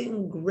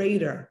nothing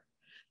greater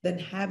than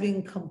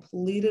having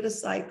completed a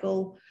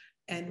cycle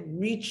and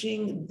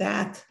reaching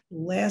that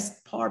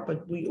last part.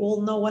 But we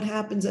all know what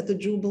happens at the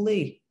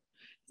Jubilee.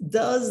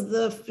 Does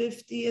the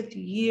 50th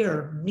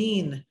year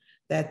mean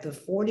that the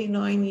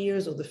 49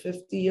 years or the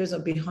 50 years are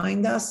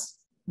behind us?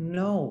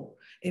 No,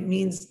 it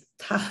means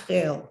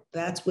Tachel,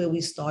 that's where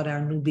we start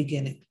our new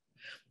beginning.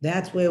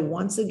 That's where,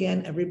 once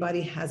again,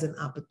 everybody has an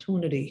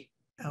opportunity.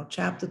 Our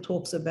chapter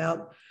talks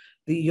about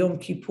the Yom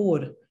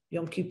Kippur.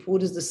 Yom Kippur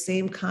is the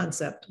same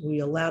concept.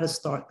 We're allowed to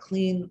start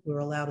clean. We're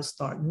allowed to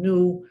start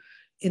new.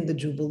 In the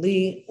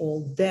Jubilee,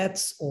 all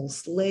debts, all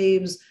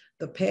slaves.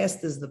 The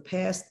past is the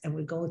past, and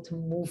we're going to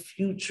move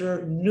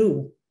future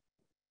new.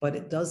 But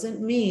it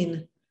doesn't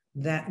mean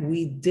that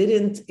we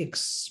didn't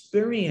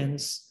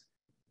experience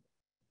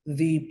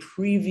the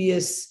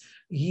previous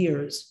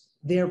years.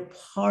 They're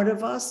part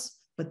of us,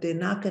 but they're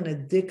not going to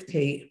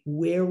dictate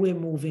where we're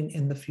moving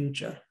in the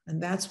future.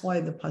 And that's why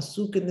the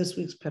pasuk in this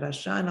week's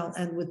parasha, and I'll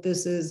end with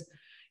this, is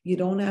you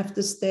don't have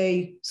to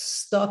stay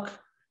stuck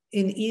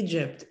in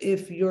Egypt.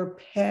 If your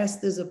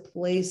past is a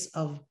place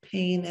of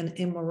pain and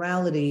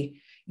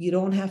immorality, you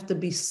don't have to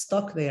be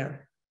stuck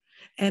there.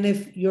 And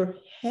if you're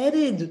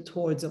headed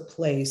towards a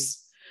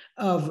place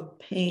of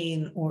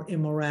pain or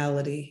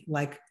immorality,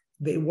 like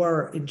they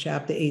were in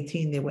chapter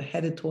 18, they were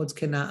headed towards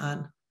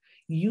Canaan,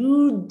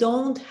 you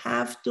don't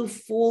have to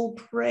fall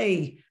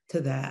prey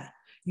to that.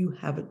 You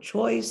have a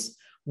choice.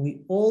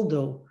 We all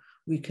do.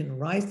 We can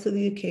rise to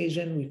the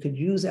occasion. We could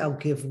use our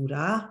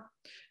gevurah,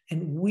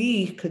 and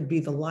we could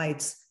be the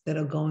lights that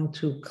are going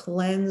to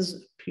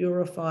cleanse,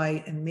 purify,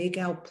 and make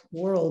our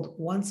world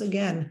once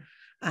again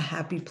a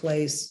happy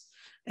place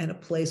and a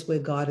place where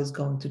God is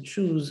going to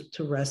choose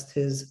to rest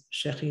his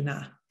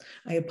Shekhinah.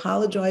 I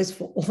apologize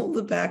for all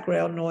the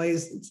background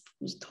noise. It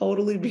was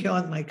totally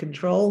beyond my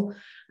control.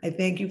 I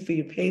thank you for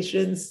your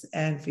patience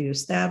and for your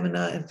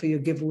stamina and for your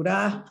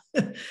gevurah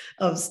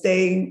of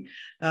staying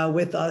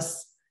with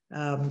us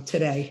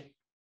today.